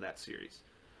complexion of that series.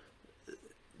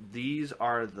 These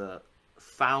are the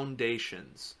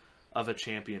foundations of a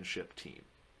championship team.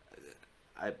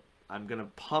 I'm going to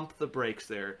pump the brakes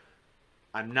there.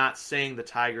 I'm not saying the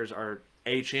Tigers are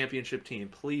a championship team.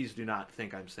 Please do not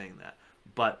think I'm saying that.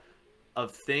 But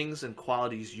of things and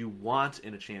qualities you want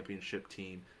in a championship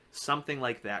team, something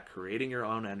like that, creating your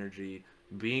own energy,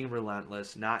 being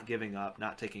relentless, not giving up,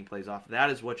 not taking plays off, that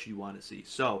is what you want to see.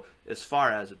 So as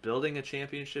far as building a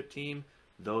championship team,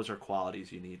 those are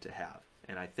qualities you need to have.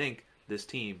 And I think this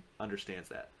team understands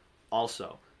that.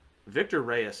 Also, Victor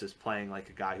Reyes is playing like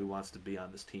a guy who wants to be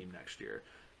on this team next year.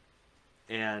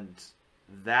 And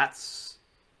that's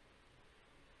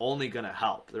only going to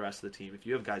help the rest of the team if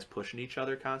you have guys pushing each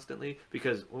other constantly.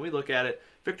 Because when we look at it,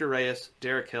 Victor Reyes,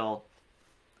 Derek Hill,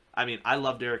 I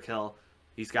love Derek Hill.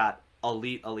 He's got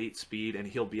elite speed, and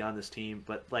he'll be on this team.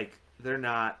 But, they're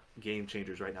not game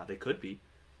changers right now. They could be.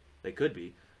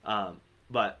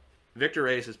 But Victor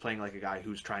Reyes is playing like a guy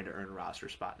who's trying to earn a roster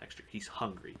spot next year. He's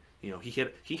hungry. He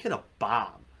hit a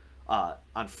bomb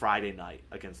on Friday night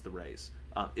against the Rays.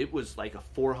 It was like a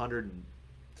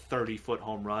 430-foot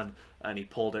home run, and he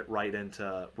pulled it right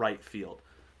into right field.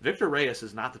 Victor Reyes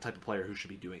is not the type of player who should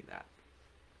be doing that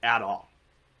at all.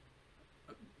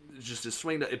 Just a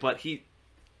swing, but he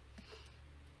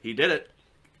did it.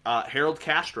 Harold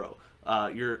Castro,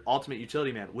 your ultimate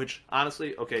utility man, which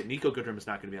honestly, okay, Nico Goodrum is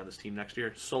not going to be on this team next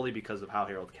year solely because of how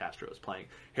Harold Castro is playing.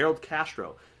 Harold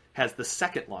Castro has the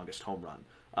second longest home run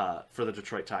for the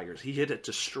Detroit Tigers. He hit it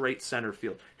to straight center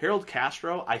field. Harold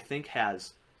Castro, I think,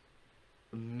 has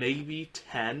maybe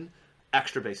 10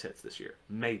 extra base hits this year.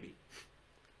 Maybe.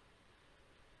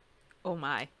 Oh,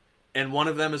 my. And one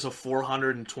of them is a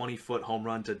 420-foot home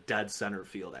run to dead center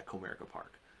field at Comerica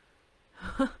Park.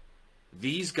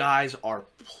 These guys are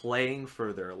playing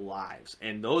for their lives,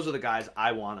 and those are the guys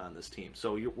I want on this team.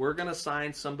 So we're going to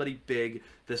sign somebody big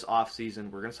this offseason.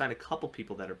 We're going to sign a couple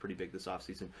people that are pretty big this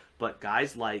offseason. But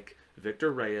guys like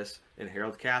Victor Reyes and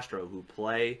Harold Castro, who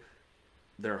play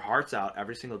their hearts out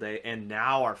every single day and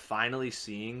now are finally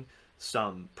seeing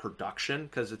some production,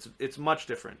 because it's much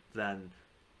different than,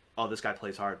 oh, this guy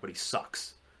plays hard, but he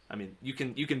sucks. You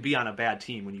can be on a bad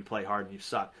team when you play hard and you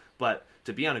suck. But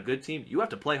to be on a good team, you have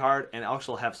to play hard and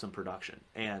also have some production.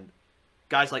 And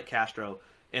guys like Castro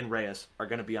and Reyes are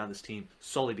going to be on this team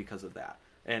solely because of that.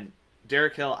 And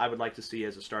Derek Hill, I would like to see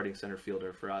as a starting center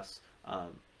fielder for us,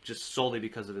 just solely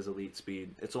because of his elite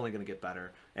speed. It's only going to get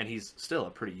better, and he's still a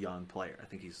pretty young player. I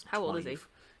think he's How old is he?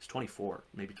 He's 24,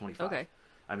 maybe 25. Okay.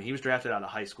 I mean, he was drafted out of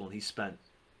high school, and he spent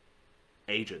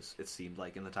ages, it seemed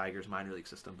like, in the Tigers minor league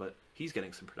system, but he's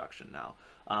getting some production now.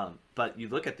 But you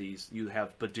look at these, you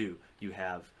have Baddoo, you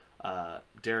have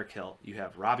Derek Hill, you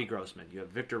have Robbie Grossman, you have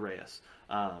Victor Reyes.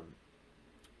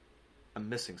 I'm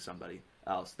missing somebody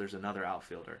else. There's another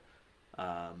outfielder.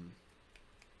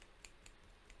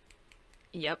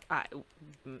 Yep.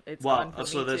 It's Well, fun for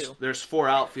so me too. there's 4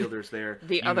 outfielders there.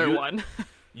 The other one.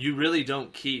 You really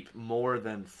don't keep more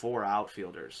than 4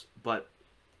 outfielders, but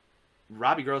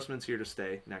Robbie Grossman's here to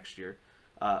stay next year.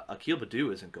 Akil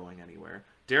Baddoo isn't going anywhere.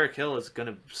 Derek Hill is going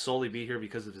to solely be here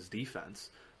because of his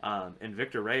defense. And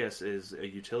Victor Reyes is a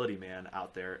utility man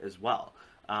out there as well.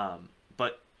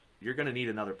 But you're going to need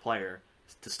another player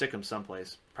to stick him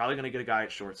someplace. Probably going to get a guy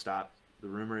at shortstop. The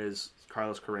rumor is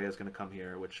Carlos Correa is going to come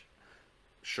here, which,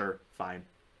 sure, fine.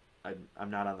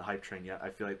 I'm not on the hype train yet. I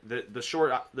feel like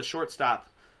the shortstop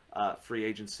free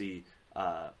agency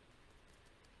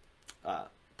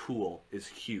pool is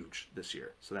huge this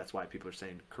year, so that's why people are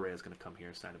saying Correa is going to come here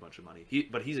and sign a bunch of money.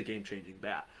 But he's a game-changing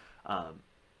bat.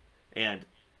 And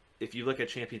if you look at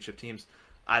championship teams,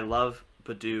 I love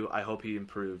Baddoo. I hope he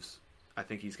improves. I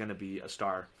think he's going to be a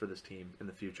star for this team in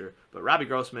the future. But Robbie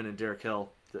Grossman and Derek Hill,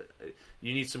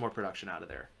 you need some more production out of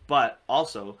there. But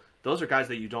also, those are guys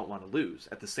that you don't want to lose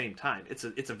at the same time. It's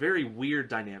a very weird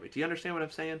dynamic. Do you understand what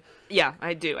I'm saying? Yeah,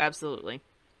 I do. Absolutely.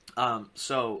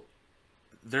 So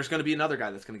there's going to be another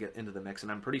guy that's going to get into the mix,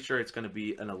 and I'm pretty sure it's going to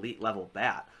be an elite level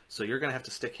bat. So you're going to have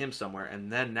to stick him somewhere,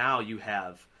 and then now you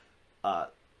have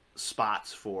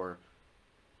spots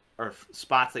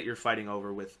that you're fighting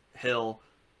over with Hill,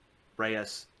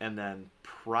 Reyes, and then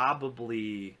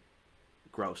probably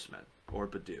Grossman or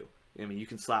Baddoo. I mean, you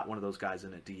can slot one of those guys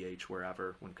in at DH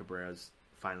wherever when Cabrera's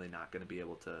finally not going to be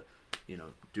able to,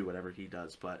 do whatever he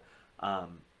does. But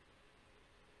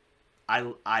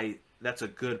that's a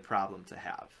good problem to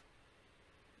have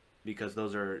because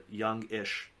those are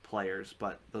young-ish players,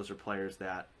 but those are players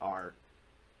that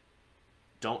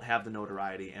don't have the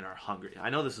notoriety and are hungry. I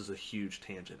know this is a huge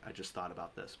tangent. I just thought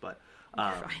about this, but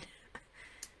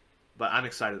but I'm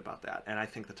excited about that, and I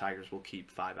think the Tigers will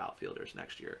keep 5 outfielders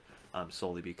next year,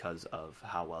 solely because of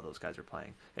how well those guys are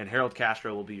playing. And Harold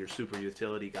Castro will be your super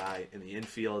utility guy in the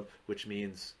infield, which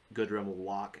means Goodrum will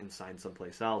walk and sign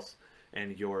someplace else,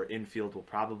 and your infield will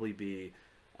probably be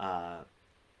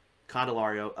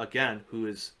Candelario, again, who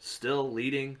is still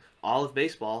leading all of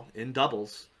baseball in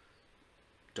doubles.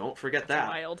 Don't forget That's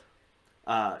that.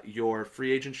 Wild. Your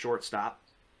free agent shortstop,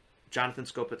 Jonathan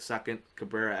Scope at second,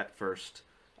 Cabrera at first.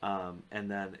 And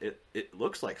then it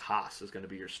looks like Haas is going to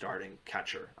be your starting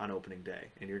catcher on opening day,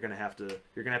 and you're going to have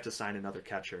to sign another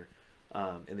catcher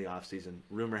in the offseason.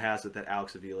 Rumor has it that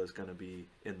Alex Avila is going to be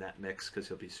in that mix because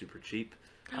he'll be super cheap.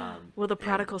 Will the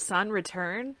prodigal son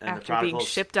return and after being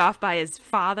shipped off by his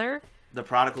father? The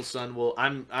prodigal son will.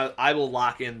 I will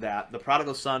lock in that the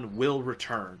prodigal son will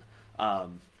return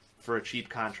for a cheap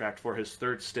contract for his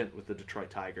 3rd stint with the Detroit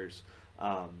Tigers,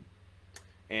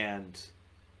 and.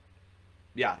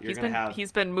 Yeah,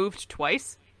 He's been moved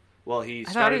twice. Well, I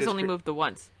thought he was only moved the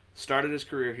once. Started his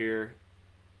career here,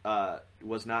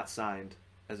 was not signed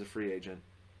as a free agent,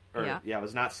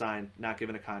 was not signed, not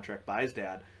given a contract by his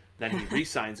dad. Then he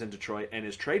re-signs in Detroit and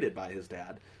is traded by his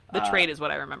dad. The trade is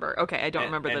what I remember. Okay, I don't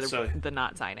remember the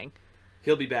not signing.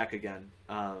 He'll be back again,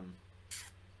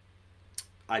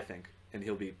 I think, and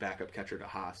he'll be backup catcher to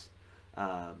Haas.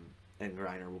 And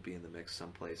Greiner will be in the mix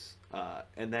someplace.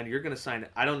 And then you're going to sign,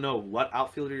 I don't know what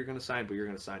outfielder you're going to sign, but you're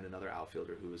going to sign another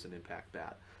outfielder who is an impact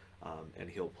bat. And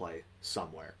he'll play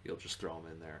somewhere. You'll just throw him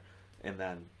in there. And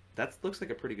then that looks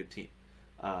like a pretty good team.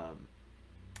 On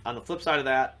the flip side of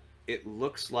that, it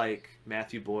looks like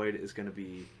Matthew Boyd is going to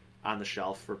be on the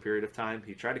shelf for a period of time.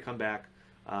 He tried to come back,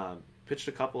 pitched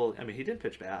a couple, he didn't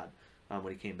pitch bad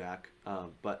when he came back,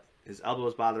 but his elbow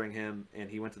was bothering him, and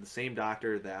he went to the same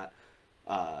doctor that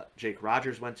Jake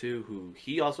Rogers went to, who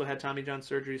he also had Tommy John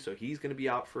surgery, so he's going to be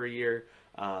out for a year.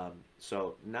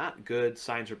 So not good.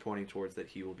 Signs are pointing towards that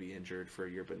he will be injured for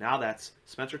a year. But now that's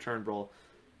Spencer Turnbull,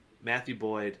 Matthew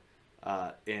Boyd,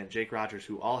 and Jake Rogers,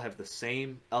 who all have the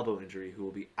same elbow injury, who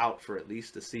will be out for at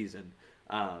least a season.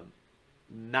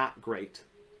 Not great.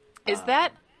 Is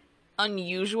that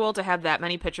unusual to have that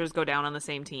many pitchers go down on the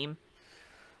same team?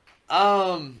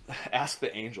 Ask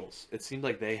the Angels. It seemed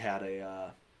like they had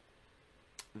a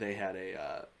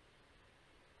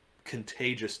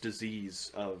contagious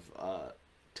disease of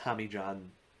Tommy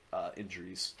John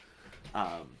injuries,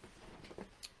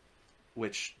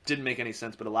 which didn't make any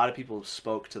sense. But a lot of people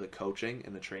spoke to the coaching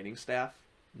and the training staff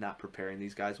not preparing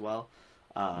these guys well.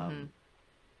 And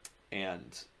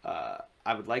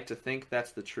I would like to think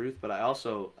that's the truth, but I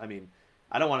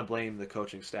don't want to blame the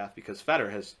coaching staff because Fetter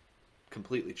has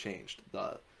completely changed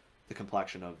the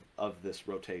complexion of this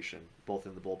rotation, both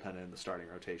in the bullpen and in the starting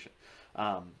rotation.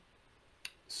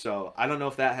 So I don't know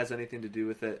if that has anything to do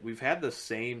with it. We've had the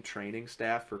same training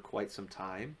staff for quite some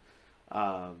time.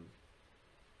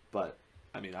 But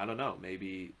I don't know.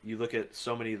 Maybe you look at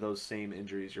so many of those same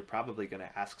injuries, you're probably going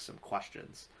to ask some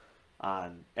questions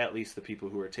on at least the people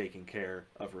who are taking care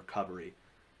of recovery.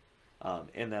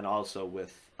 And then also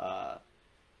with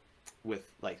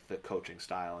like the coaching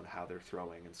style and how they're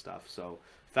throwing and stuff. So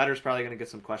Fetter's probably going to get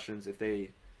some questions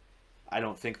I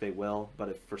don't think they will, but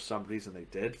if for some reason they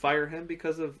did fire him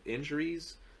because of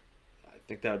injuries, I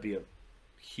think that would be a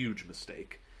huge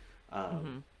mistake.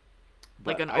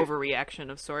 Like an overreaction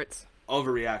of sorts.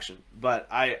 Overreaction. But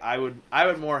I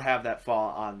would more have that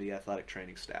fall on the athletic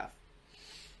training staff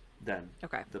than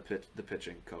the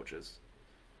pitching coaches.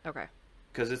 Okay.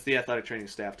 Because it's the athletic training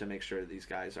staff to make sure that these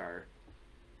guys are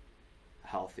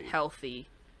healthy.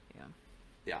 Yeah.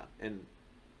 Yeah, and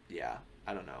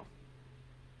I don't know.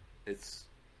 It's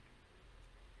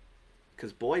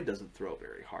because Boyd doesn't throw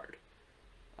very hard.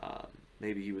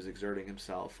 Maybe he was exerting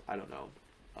himself. I don't know.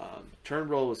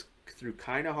 Turnbull was threw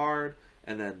kind of hard,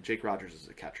 and then Jake Rogers is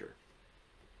a catcher.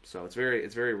 So it's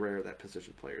very rare that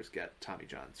position players get Tommy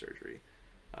John surgery.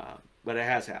 But it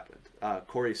has happened.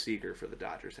 Corey Seager for the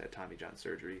Dodgers had Tommy John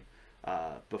surgery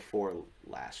before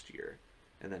last year,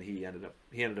 and then he ended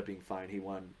up being fine. He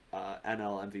won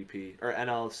NL MVP or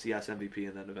NLCS MVP,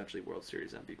 and then eventually World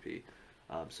Series MVP.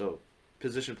 So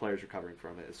position players recovering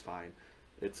from it is fine.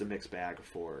 It's a mixed bag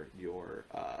for your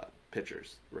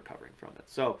pitchers recovering from it.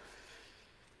 So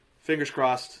fingers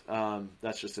crossed.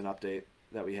 That's just an update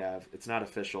that we have. It's not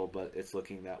official, but it's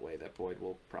looking that way that Boyd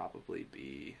will probably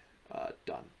be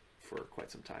done for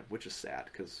quite some time, which is sad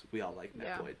because we all like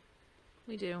Matt Boyd.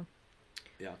 We do.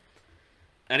 Yeah.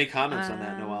 Any comments on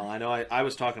that, Noelle? I know I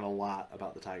was talking a lot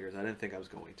about the Tigers. I didn't think I was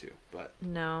going to, but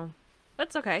no,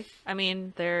 that's okay.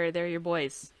 They're your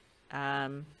boys. My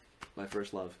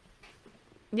first love.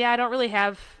 Yeah, I don't really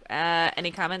have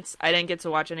any comments. I didn't get to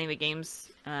watch any of the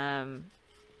games because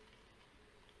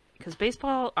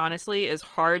baseball, honestly, is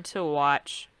hard to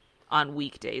watch on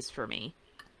weekdays for me.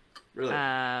 Really?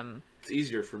 It's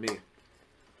easier for me.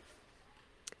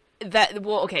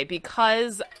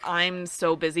 Because I'm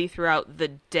so busy throughout the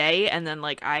day, and then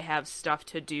I have stuff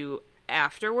to do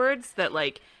afterwards.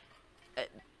 That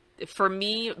for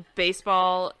me,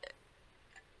 baseball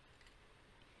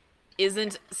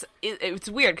isn't. It's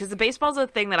weird because the baseball's a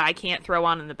thing that I can't throw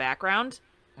on in the background.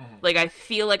 Mm-hmm. I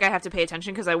feel like I have to pay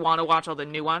attention because I want to watch all the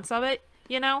nuance of it.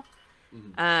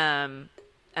 Mm-hmm.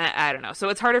 I don't know. So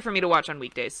it's harder for me to watch on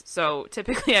weekdays. So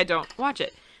typically I don't watch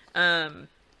it.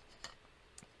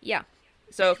 Yeah.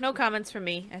 So no comments from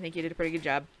me. I think you did a pretty good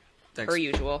job. Thanks. Per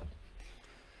usual.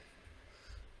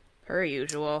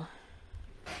 Alrighty.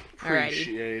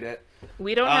 Appreciate it.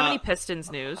 We don't have any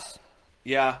Pistons news.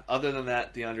 Yeah, other than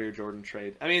that, DeAndre Jordan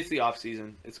trade. It's the off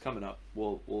season. It's coming up.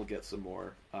 We'll get some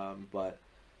more. But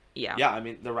yeah,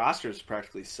 the roster is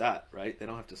practically set, right? They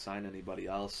don't have to sign anybody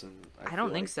else, and I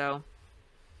don't think so.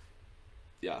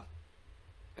 Yeah.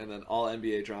 And then all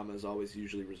NBA drama is always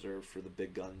usually reserved for the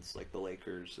big guns like the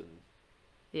Lakers and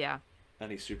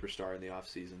any superstar in the off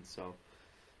season. So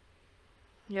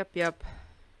Yep.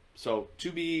 So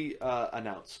to be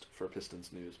announced for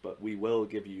Pistons news, but we will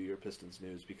give you your Pistons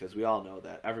news because we all know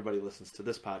that everybody listens to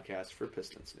this podcast for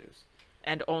Pistons news.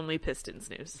 And only Pistons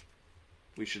news.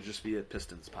 We should just be a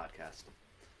Pistons podcast.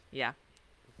 Yeah.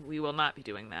 We will not be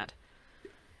doing that.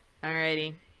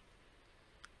 Alrighty.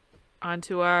 On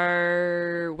to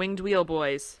our Winged Wheel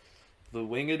boys. The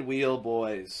Winged Wheel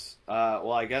boys.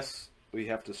 Well, I guess we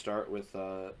have to start with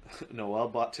Noelle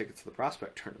bought tickets to the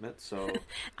Prospect Tournament, so...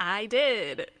 I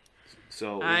did.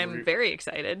 So I'm very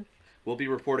excited. We'll be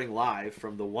reporting live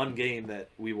from the one game that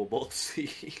we will both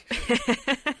see.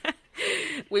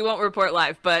 We won't report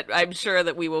live, but I'm sure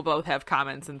that we will both have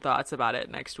comments and thoughts about it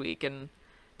next week and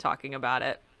talking about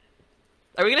it.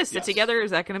 Are we going to sit together, or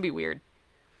is that going to be weird?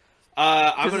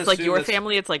 Because it's your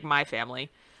family, it's like my family.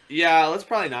 Yeah, let's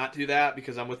probably not do that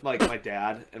because I'm with my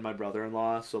dad and my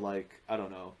brother-in-law. So I don't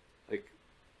know.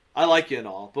 I like you and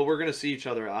all, but we're gonna see each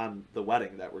other on the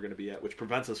wedding that we're gonna be at, which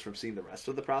prevents us from seeing the rest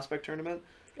of the Prospect Tournament.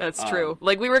 That's true.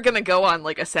 We were gonna go on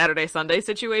a Saturday Sunday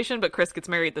situation, but Chris gets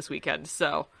married this weekend,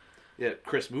 so yeah.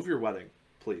 Chris, move your wedding,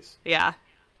 please. Yeah,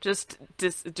 Just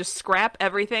scrap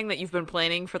everything that you've been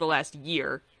planning for the last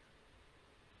year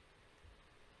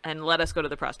and let us go to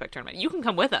the prospect tournament. You can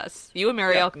come with us. You and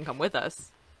Marielle can come with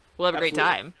us. We'll have a great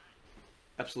time.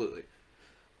 Absolutely.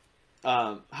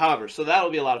 However, so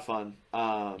that'll be a lot of fun.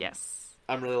 Yes.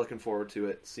 I'm really looking forward to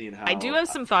it, seeing how... I do have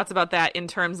some thoughts about that in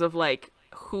terms of, like,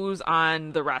 who's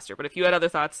on the roster. But if you had other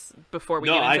thoughts before we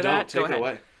get into that, Take it ahead.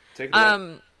 away. Take it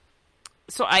away.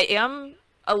 So I am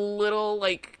a little,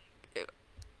 like...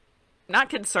 not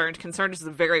concerned. Concerned is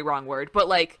a very wrong word. But,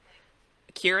 like,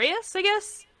 curious, I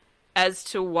guess, as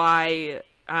to why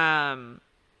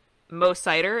Mo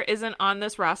Sider isn't on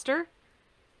this roster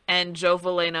and Joe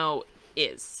Veleno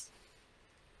is.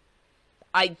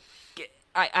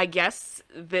 I guess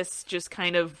this just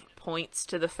kind of points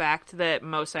to the fact that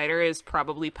Mo Sider is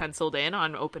probably penciled in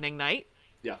on opening night.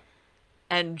 Yeah.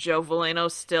 And Joe Veleno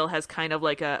still has kind of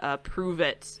like a prove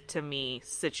it to me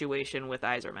situation with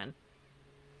Yzerman.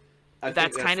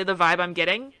 That's kind of the vibe I'm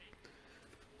getting.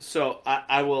 So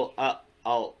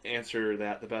I'll answer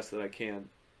that the best that I can.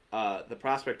 The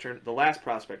last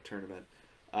prospect tournament,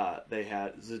 they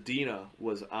had Zadina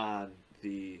was on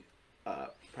the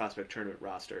prospect tournament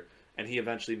roster, and he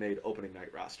eventually made opening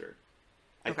night roster.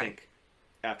 I think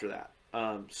after that.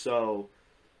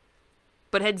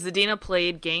 But had Zadina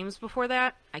played games before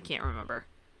that? I can't remember.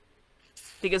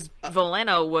 Because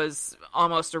Veleno was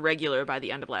almost a regular by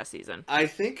the end of last season. I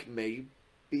think maybe.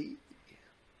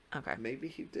 Okay. Maybe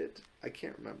he did. I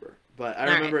can't remember. But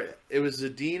I remember it was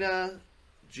Zadina,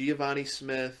 Giovanni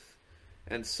Smith,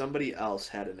 and somebody else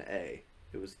had an A.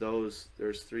 It was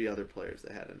there's 3 other players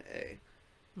that had an A.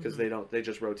 Because they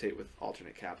just rotate with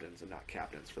alternate captains and not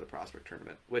captains for the prospect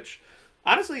tournament. Which,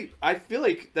 honestly, I feel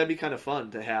like that'd be kind of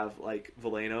fun to have, like,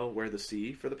 Veleno wear the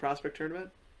C for the prospect tournament.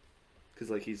 Because,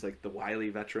 like, he's, like, the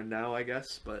wily veteran now, I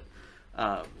guess. But,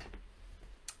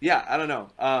 yeah, I don't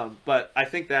know. But I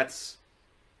think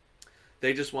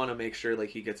they just want to make sure,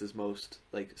 like, he gets as most,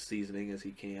 like, seasoning as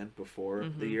he can before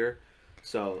the year.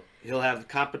 So he'll have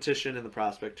competition in the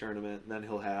prospect tournament, and then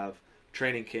he'll have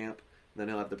training camp, then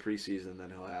he'll have the preseason, then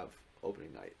he'll have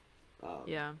opening night.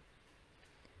 Yeah.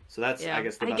 So that's, I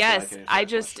guess, the best way I can answer that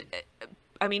question.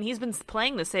 I mean, he's been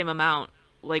playing the same amount,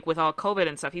 like with all COVID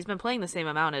and stuff. He's been playing the same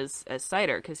amount as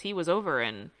Sider because he was over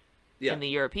in the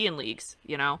European leagues.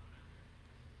 You know,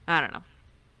 I don't know.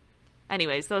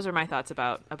 Anyways, those are my thoughts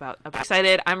about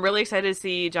excited. I'm really excited to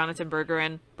see Jonathan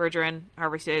Bergeron,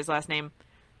 however you say his last name.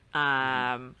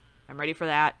 I'm ready for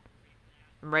that.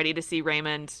 I'm ready to see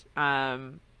Raymond.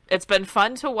 It's been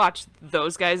fun to watch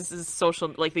those guys'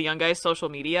 social, like the young guys' social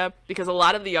media, because a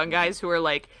lot of the young guys who are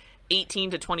like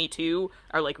 18 to 22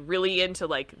 are like really into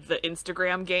like the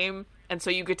Instagram game, and so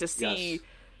you get to see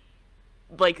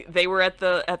like they were at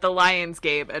the Lions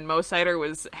game, and Mo Sider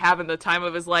was having the time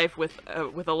of his life with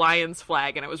a Lions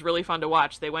flag, and it was really fun to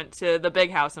watch. They went to the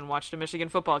Big House and watched a Michigan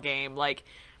football game, like.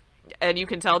 And you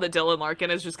can tell that Dylan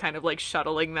Larkin is just kind of like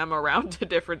shuttling them around to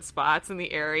different spots in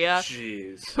the area.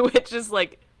 Jeez. Which is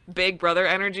like big brother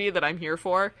energy that I'm here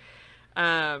for.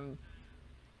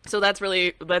 So that's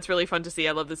really fun to see.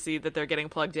 I love to see that they're getting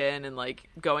plugged in and like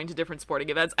going to different sporting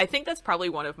events. I think that's probably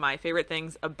one of my favorite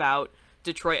things about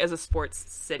Detroit as a sports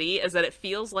city is that it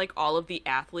feels like all of the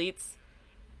athletes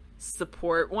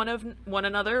support one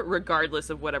another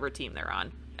regardless of whatever team they're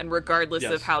on and regardless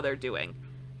of how they're doing.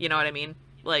 You know what I mean?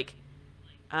 Like,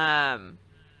 I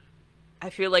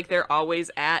feel like they're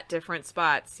always at different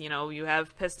spots. You know, you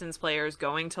have Pistons players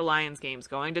going to Lions games,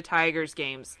 going to Tigers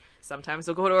games. Sometimes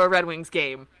they'll go to a Red Wings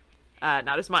game.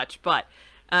 Not as much, but,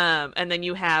 and then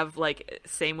you have, like,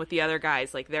 same with the other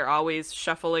guys. Like, they're always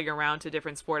shuffling around to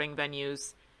different sporting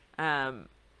venues. And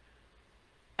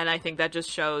I think that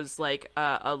just shows, like,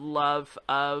 a love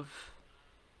of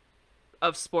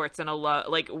sports and a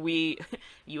lot like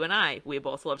you and I, we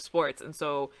both love sports. And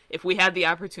so if we had the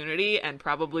opportunity and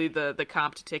probably the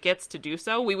comped tickets to do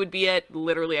so, we would be at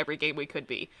literally every game we could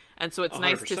be. And so it's 100%.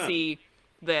 Nice to see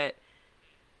that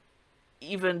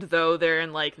even though they're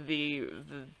in like the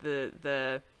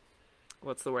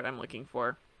what's the word I'm looking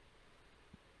for?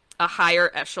 A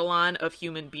higher echelon of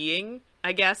human being,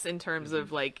 I guess, in terms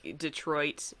of like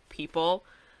Detroit people.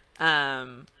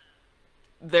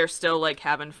 They're still like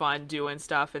having fun doing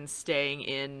stuff and staying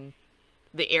in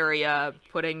the area,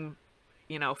 putting,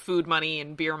 you know, food money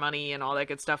and beer money and all that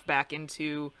good stuff back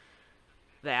into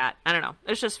that. I don't know.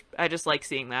 I just like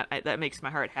seeing that. That makes my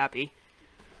heart happy.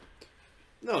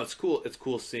 No, it's cool. It's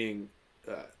cool seeing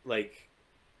like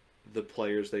the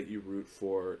players that you root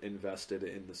for invested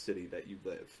in the city that you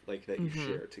live, like that you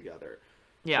share together.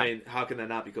 Yeah. I mean, how can that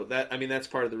not be cool? That's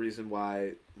part of the reason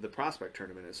why the prospect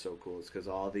tournament is so cool. Is because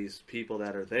all these people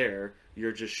that are there,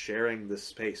 you're just sharing the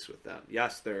space with them.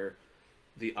 Yes, they're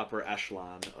the upper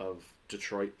echelon of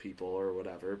Detroit people or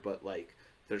whatever, but like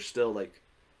they're still like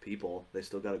people. They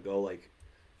still got to go like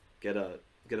get a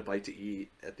bite to eat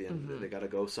at the end. They got to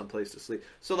go someplace to sleep.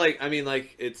 So like, I mean,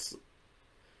 like it's.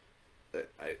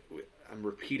 I'm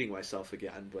repeating myself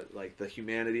again, but like the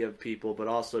humanity of people, but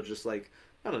also just like,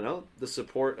 I don't know, the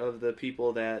support of the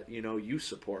people that, you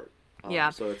support. Yeah.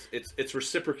 So it's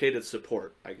reciprocated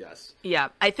support, I guess. Yeah.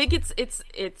 I think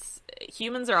it's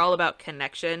humans are all about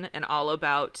connection and all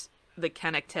about the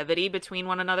connectivity between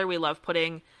one another. We love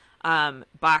putting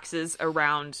boxes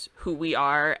around who we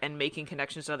are and making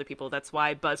connections to other people. That's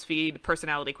why BuzzFeed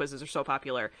personality quizzes are so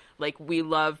popular. Like, we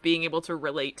love being able to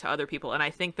relate to other people. And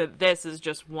I think that this is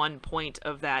just one point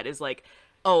of that, is like,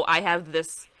 oh, I have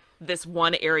this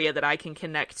one area that I can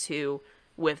connect to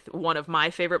with one of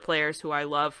my favorite players who I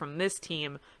love from this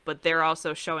team, but they're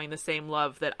also showing the same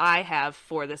love that I have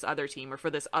for this other team or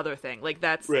for this other thing. Like,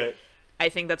 that's right. I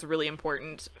think that's really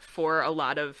important for a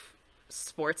lot of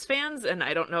sports fans, and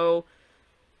I don't know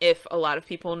if a lot of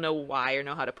people know why or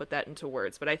know how to put that into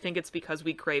words, but I think it's because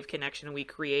we crave connection and we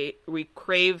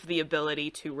crave the ability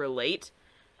to relate,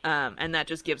 and that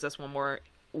just gives us one more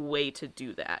way to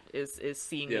do that, is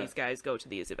seeing these guys go to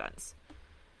these events.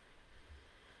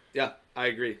 Yeah, I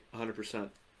agree 100%.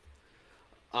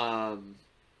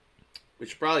 We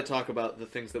should probably talk about the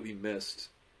things that we missed,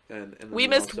 and we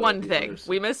missed one thing.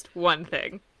 We missed one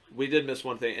thing. We did miss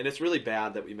one thing, and it's really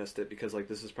bad that we missed it, because like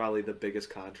this is probably the biggest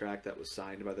contract that was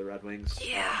signed by the Red Wings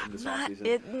in this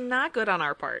offseason. Not good on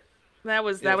our part. That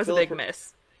was a big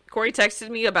miss. Corey texted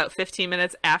me about 15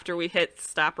 minutes after we hit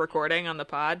stop recording on the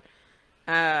pod,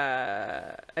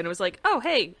 and it was like, "Oh,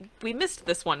 hey, we missed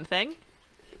this one thing."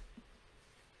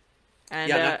 And,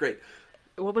 not great.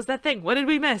 What was that thing? What did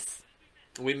we miss?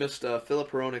 We missed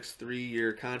Filip Hronek's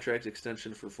 3-year contract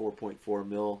extension for $4.4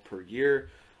 million per year.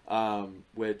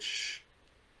 Which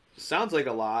sounds like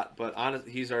a lot, but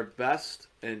he's our best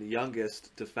and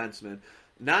youngest defenseman.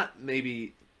 Not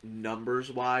maybe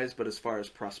numbers wise, but as far as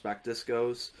prospectus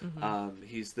goes,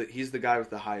 he's the guy with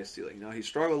the highest ceiling. He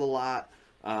struggled a lot.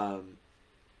 I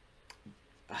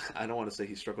don't want to say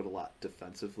he struggled a lot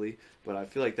defensively, but I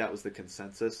feel like that was the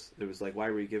consensus. It was like, why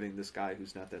are we giving this guy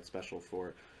who's not that special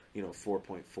for,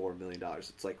 $4.4 million?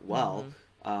 It's like, well,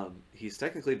 he's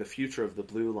technically the future of the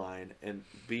blue line, and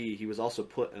B, he was also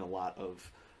put in a lot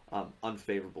of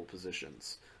unfavorable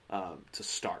positions to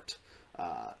start.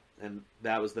 And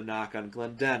that was the knock on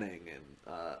Glendening and,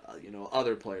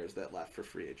 other players that left for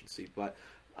free agency. But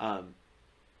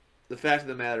the fact of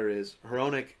the matter is,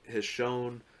 Hronek has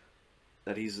shown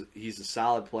that he's a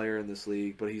solid player in this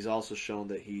league, but he's also shown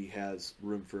that he has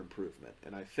room for improvement.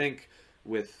 And I think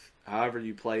with however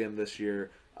you play him this year,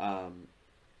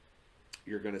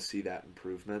 you're going to see that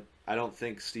improvement. I don't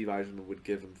think Steve Yzerman would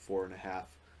give him $4.5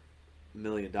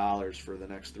 million for the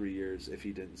next 3 years if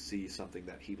he didn't see something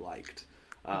that he liked.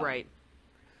 Right.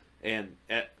 And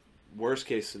at worst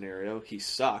case scenario, he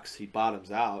sucks, he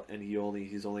bottoms out, and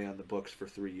he's only on the books for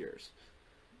 3 years.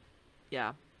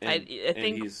 Yeah, and, I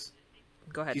think.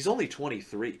 Go ahead. He's only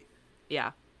 23.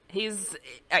 Yeah,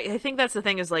 I think that's the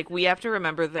thing, is like, we have to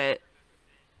remember that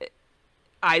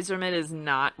Yzerman is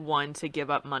not one to give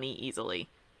up money easily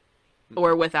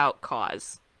or without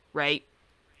cause, right?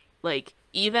 Like,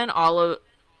 even all of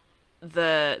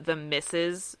the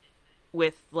misses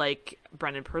with, like,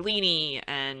 Brendan Perlini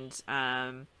and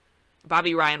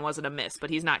Bobby Ryan wasn't a miss, but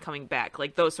he's not coming back.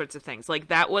 Like, those sorts of things. Like,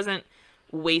 that wasn't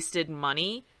wasted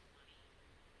money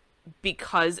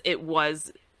because it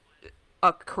was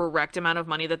a correct amount of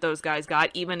money that those guys got,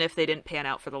 even if they didn't pan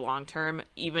out for the long term,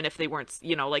 even if they weren't,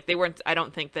 I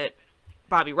don't think that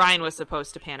Bobby Ryan was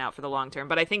supposed to pan out for the long term,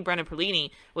 but I think Brendan Perlini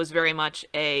was very much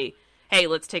hey,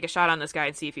 let's take a shot on this guy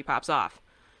and see if he pops off.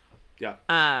 Yeah.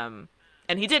 And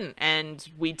he didn't, and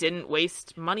we didn't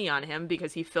waste money on him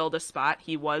because he filled a spot.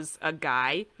 He was a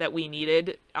guy that we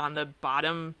needed on the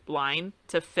bottom line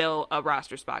to fill a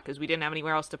roster spot because we didn't have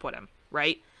anywhere else to put him,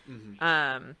 right?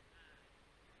 Mm-hmm.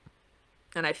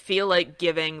 And I feel like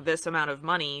giving this amount of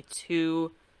money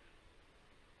to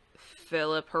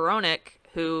Filip Hronek,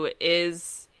 who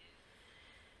is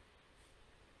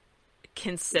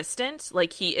consistent,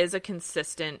 like, he is a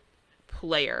consistent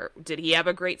player. Did he have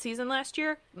a great season last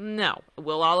year? No.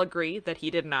 We'll all agree that he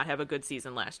did not have a good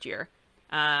season last year.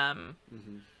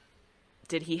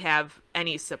 Did he have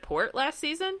any support last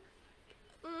season?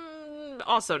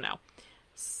 Also no.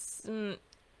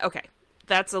 Okay.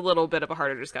 That's a little bit of a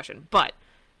harder discussion, but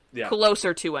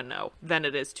closer to a no than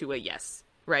it is to a yes,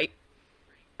 right?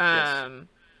 Yes.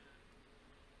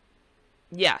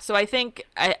 Yeah, so I think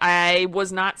I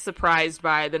was not surprised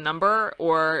by the number,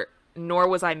 or nor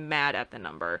was I mad at the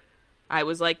number. I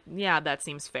was like, yeah, that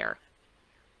seems fair.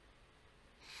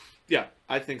 Yeah,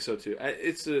 I think so too.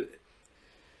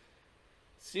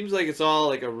 Seems like it's all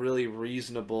like a really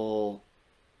reasonable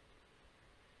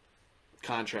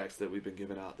contracts that we've been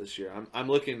giving out this year. I'm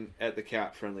looking at the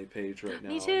cap friendly page right now.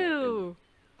 Me too.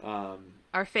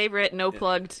 Our favorite no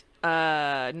plugged,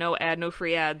 no ad, no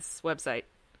free ads website.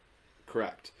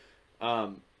 Correct.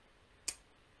 And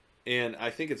I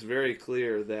think it's very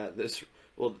clear that this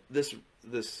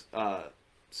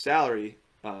salary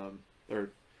or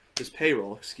this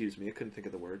payroll, excuse me, I couldn't think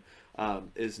of the word,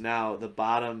 is now the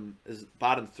bottom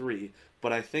three.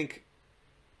 But I think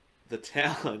the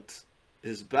talent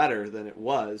is better than it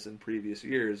was in previous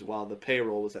years, while the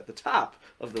payroll was at the top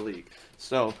of the league.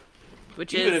 So,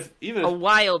 Which even is if a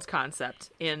wild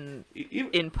concept in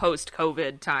even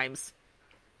post-COVID times.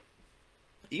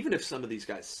 even if some of these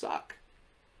guys suck,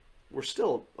 we're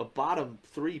still a bottom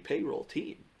three payroll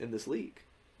team in this league,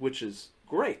 which is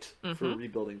great for a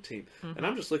rebuilding team. And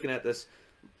I'm just looking at this.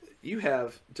 You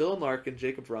have Dylan Larkin,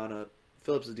 Jacob Vrana,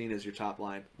 Philip Zadina as your top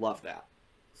line. Love that.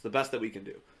 It's the best that we can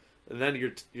do. And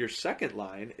then your second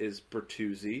line is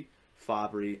Bertuzzi,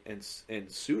 Fabry, and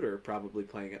Suter probably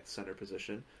playing at the center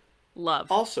position.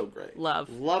 Love. Also great.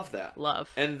 Love that. Love.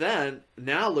 And then,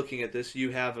 now looking at this,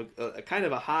 you have a kind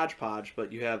of a hodgepodge,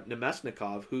 but you have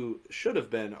Nemesnikov, who should have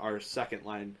been our second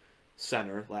line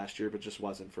center last year, but just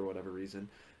wasn't for whatever reason.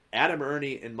 Adam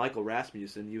Ernie and Michael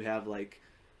Rasmussen, you have like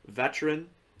veteran,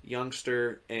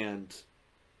 youngster, and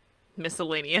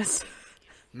Miscellaneous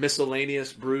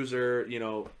bruiser,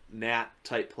 Nat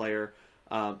type player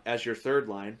as your third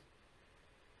line.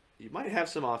 You might have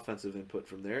some offensive input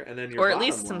from there, and then your or at bottom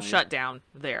least some line, shutdown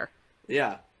there.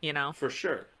 Yeah, For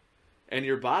sure. And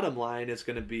your bottom line is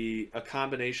going to be a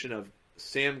combination of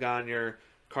Sam Gagner,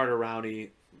 Carter Rowney,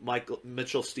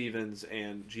 Mitchell Stevens,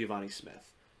 and Giovanni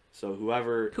Smith. So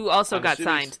who also got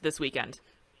signed this weekend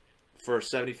for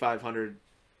 $7,500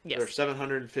 Yes. or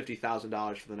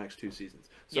 $750,000 for the next 2 seasons.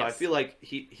 So Yes. I feel like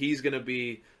he's going to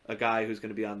be a guy who's going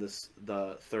to be on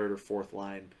the third or fourth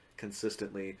line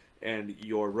consistently, and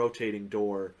your rotating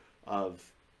door of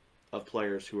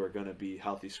players who are going to be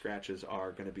healthy scratches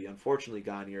are going to be, unfortunately,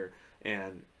 Gagner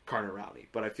and Carter Rowney.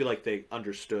 But I feel like they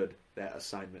understood that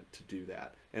assignment to do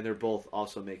that, and they're both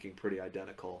also making pretty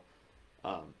identical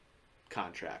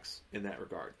contracts in that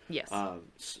regard. Yes.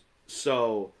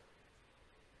 So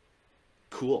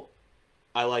cool.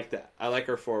 I like that. I like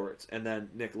our forwards. And then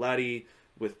Nick Leddy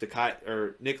with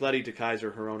DeKaiser,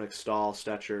 Hronek, Stahl,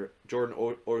 Stetcher, Jordan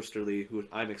Osterley, who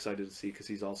I'm excited to see because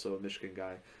he's also a Michigan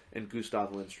guy, and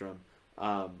Gustav Lindstrom.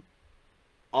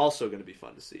 Also going to be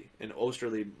fun to see. And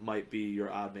Osterley might be your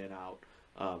odd man out.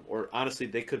 Or honestly,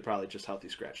 they could probably just healthy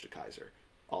scratch DeKaiser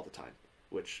all the time,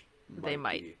 which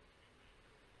might be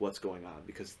what's going on,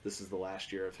 because this is the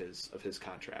last year of his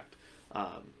contract.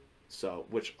 So,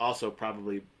 which also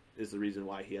probably is the reason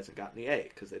why he hasn't gotten the A,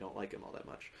 because they don't like him all that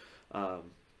much.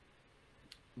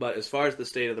 But as far as the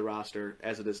state of the roster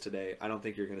as it is today, I don't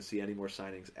think you're going to see any more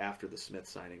signings after the Smith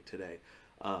signing today.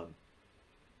 I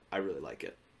really like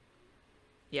it.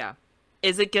 Yeah.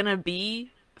 Is it going to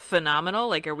be phenomenal?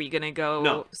 Like, are we going to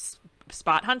go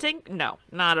spot hunting? No,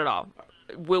 not at all.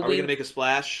 Are we going to make a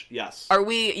splash? Yes. Are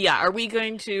we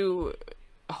going to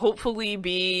hopefully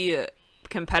be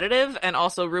competitive and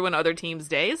also ruin other teams'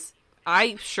 days?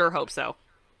 I sure hope so.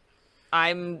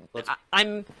 I'm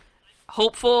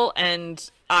hopeful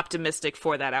and optimistic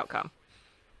for that outcome.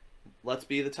 Let's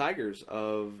be the Tigers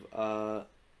of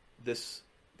this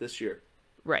year.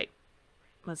 Right.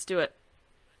 Let's do it.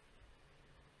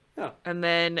 Yeah. And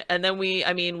then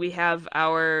we have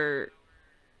our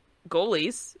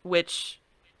goalies, which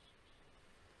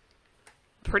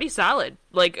pretty solid.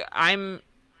 Like, I'm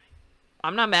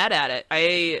not mad at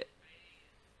it.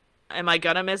 Am I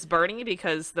gonna miss Bernie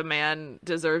because the man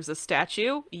deserves a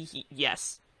statue?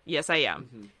 Yes, I am.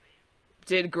 Mm-hmm.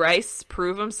 Did Greiss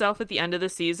prove himself at the end of the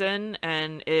season,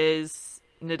 and is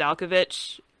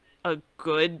Nedeljkovic a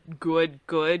good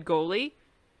goalie?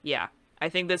 Yeah, I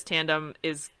think this tandem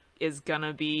is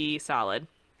gonna be solid.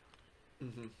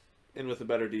 Mm-hmm. And with a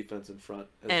better defense in front.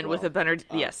 With a better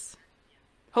yes.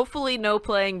 Hopefully, no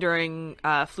playing during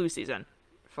flu season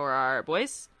for our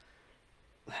boys.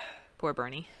 Poor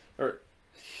Bernie.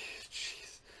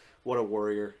 Jeez, what a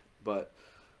warrior! But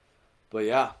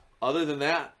yeah. Other than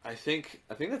that, I think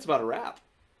that's about a wrap.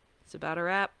 It's about a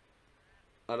wrap.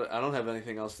 I don't have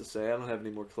anything else to say. I don't have any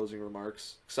more closing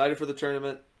remarks. Excited for the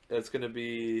tournament. It's going to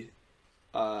be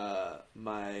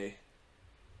my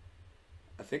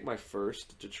I think my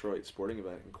first Detroit sporting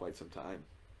event in quite some time.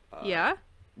 Yeah?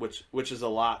 Which is a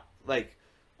lot, like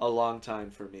a long time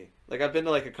for me. Like I've been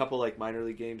to like a couple like minor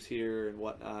league games here and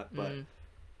whatnot, but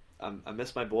I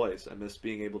miss my boys. I miss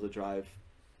being able to drive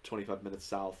 25 minutes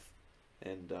south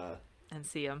and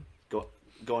see them. Go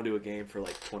into a game for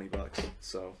like $20.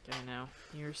 So I know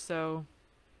you're so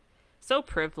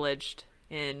privileged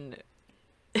in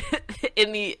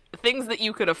in the things that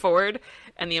you could afford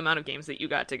and the amount of games that you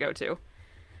got to go to.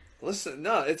 Listen,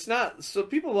 no, it's not. So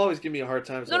people always give me a hard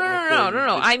time. No.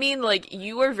 I mean, like,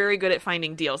 you are very good at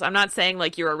finding deals. I'm not saying,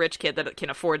 like, you're a rich kid that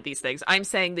can afford these things. I'm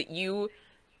saying that you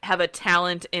have a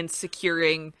talent in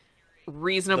securing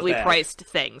reasonably priced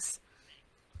things.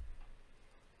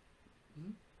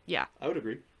 Yeah. I would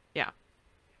agree. Yeah.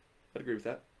 I'd agree with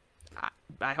that.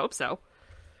 I hope so.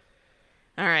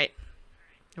 All right.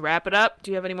 Wrap it up. Do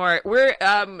you have any more?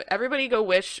 Everybody go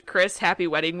wish Chris happy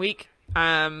wedding week.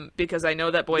 Because I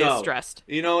know that boy is stressed.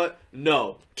 You know what?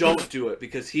 No, don't do it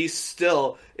because he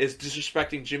still is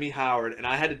disrespecting Jimmy Howard, and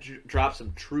I had to drop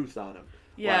some truth on him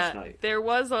last night. There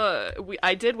was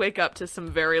I did wake up to some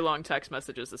very long text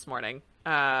messages this morning,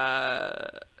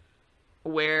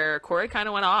 where Corey kind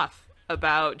of went off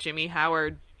about Jimmy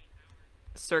Howard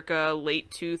circa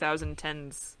late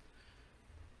 2010s.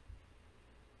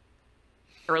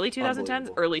 Early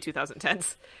 2010s? Early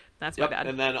 2010s. That's my bad.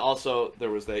 And then also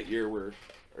there was that year where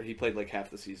he played like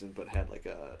half the season but had like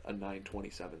a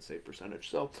 .927 save percentage.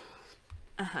 So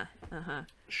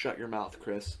shut your mouth,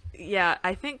 Chris. Yeah,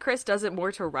 I think Chris does it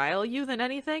more to rile you than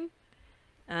anything.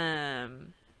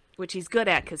 Which he's good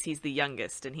at because he's the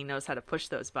youngest and he knows how to push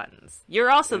those buttons. You're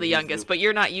also the youngest, but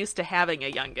you're not used to having a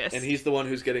youngest. And he's the one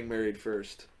who's getting married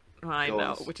first. I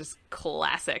know, which is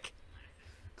classic.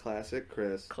 Classic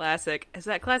Chris. Classic. Is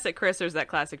that classic Chris or is that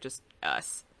classic just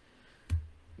us?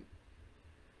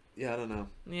 Yeah, I don't know.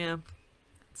 Yeah,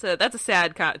 so that's a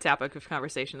sad topic of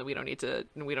conversation that we don't need to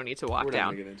walk down. We're not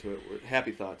gonna get into it.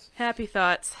 Happy thoughts. Happy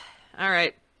thoughts. All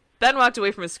right. Ben walked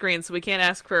away from his screen, so we can't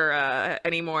ask for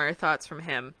any more thoughts from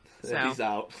him. So he's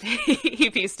out. He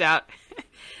peaced out.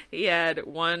 He had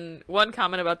one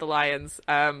comment about the Lions,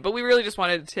 but we really just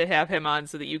wanted to have him on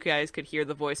so that you guys could hear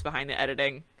the voice behind the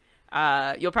editing.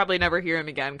 You'll probably never hear him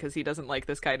again because he doesn't like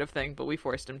this kind of thing, but we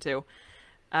forced him to.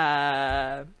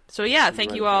 So yeah,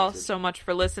 thank you all so much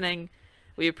for listening.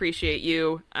 We appreciate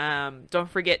you. Don't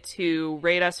forget to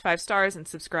rate us 5 stars and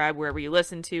subscribe wherever you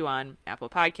listen to on Apple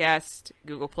Podcast,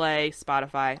 Google Play,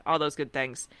 Spotify, all those good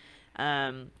things.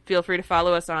 Feel free to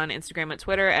follow us on Instagram and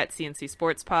Twitter at CNC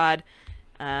Sports Pod.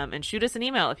 And shoot us an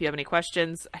email if you have any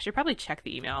questions. I should probably check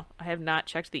the email. I have not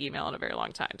checked the email in a very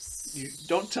long time. You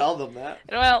don't tell them that.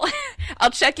 Well,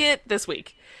 I'll check it this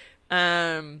week.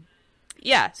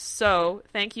 Yeah, so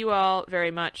thank you all very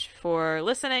much for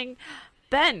listening.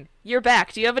 Ben, you're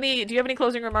back. Do you have any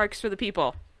closing remarks for the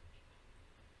people?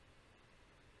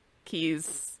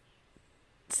 He's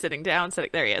sitting down.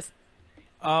 There he is.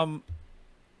 Not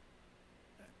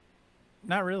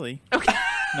really. Okay.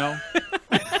 No.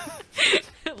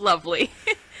 Lovely.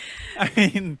 I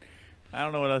mean, I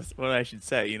don't know what I should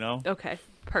say, you know? Okay,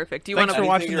 perfect. Do you Thanks want for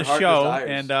watching the show,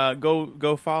 desires. and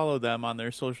go follow them on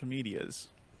their social medias.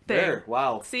 There.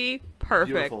 Wow. See?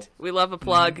 Perfect. Beautiful. We love a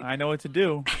plug. I know what to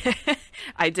do.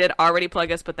 I did already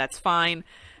plug us, but that's fine.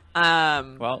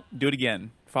 Well, do it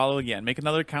again. Follow again. Make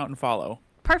another account and follow.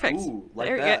 Perfect. Ooh, like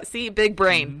there you that. go. See? Big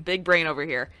brain. Mm-hmm. Big brain over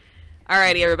here.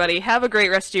 Alrighty, everybody. Have a great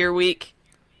rest of your week.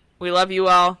 We love you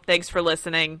all. Thanks for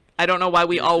listening. I don't know why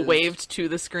we all waved to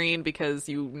the screen because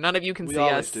none of you can see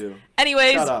always us. do.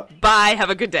 Anyways, Shut up. bye.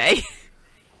 Have a good day.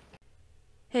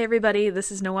 Hey everybody,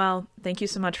 this is Noelle. Thank you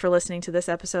so much for listening to this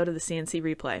episode of the CNC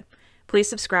Replay. Please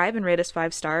subscribe and rate us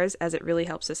 5 stars as it really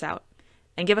helps us out.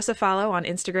 And give us a follow on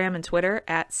Instagram and Twitter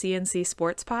at CNC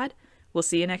Sports Pod. We'll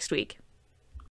see you next week.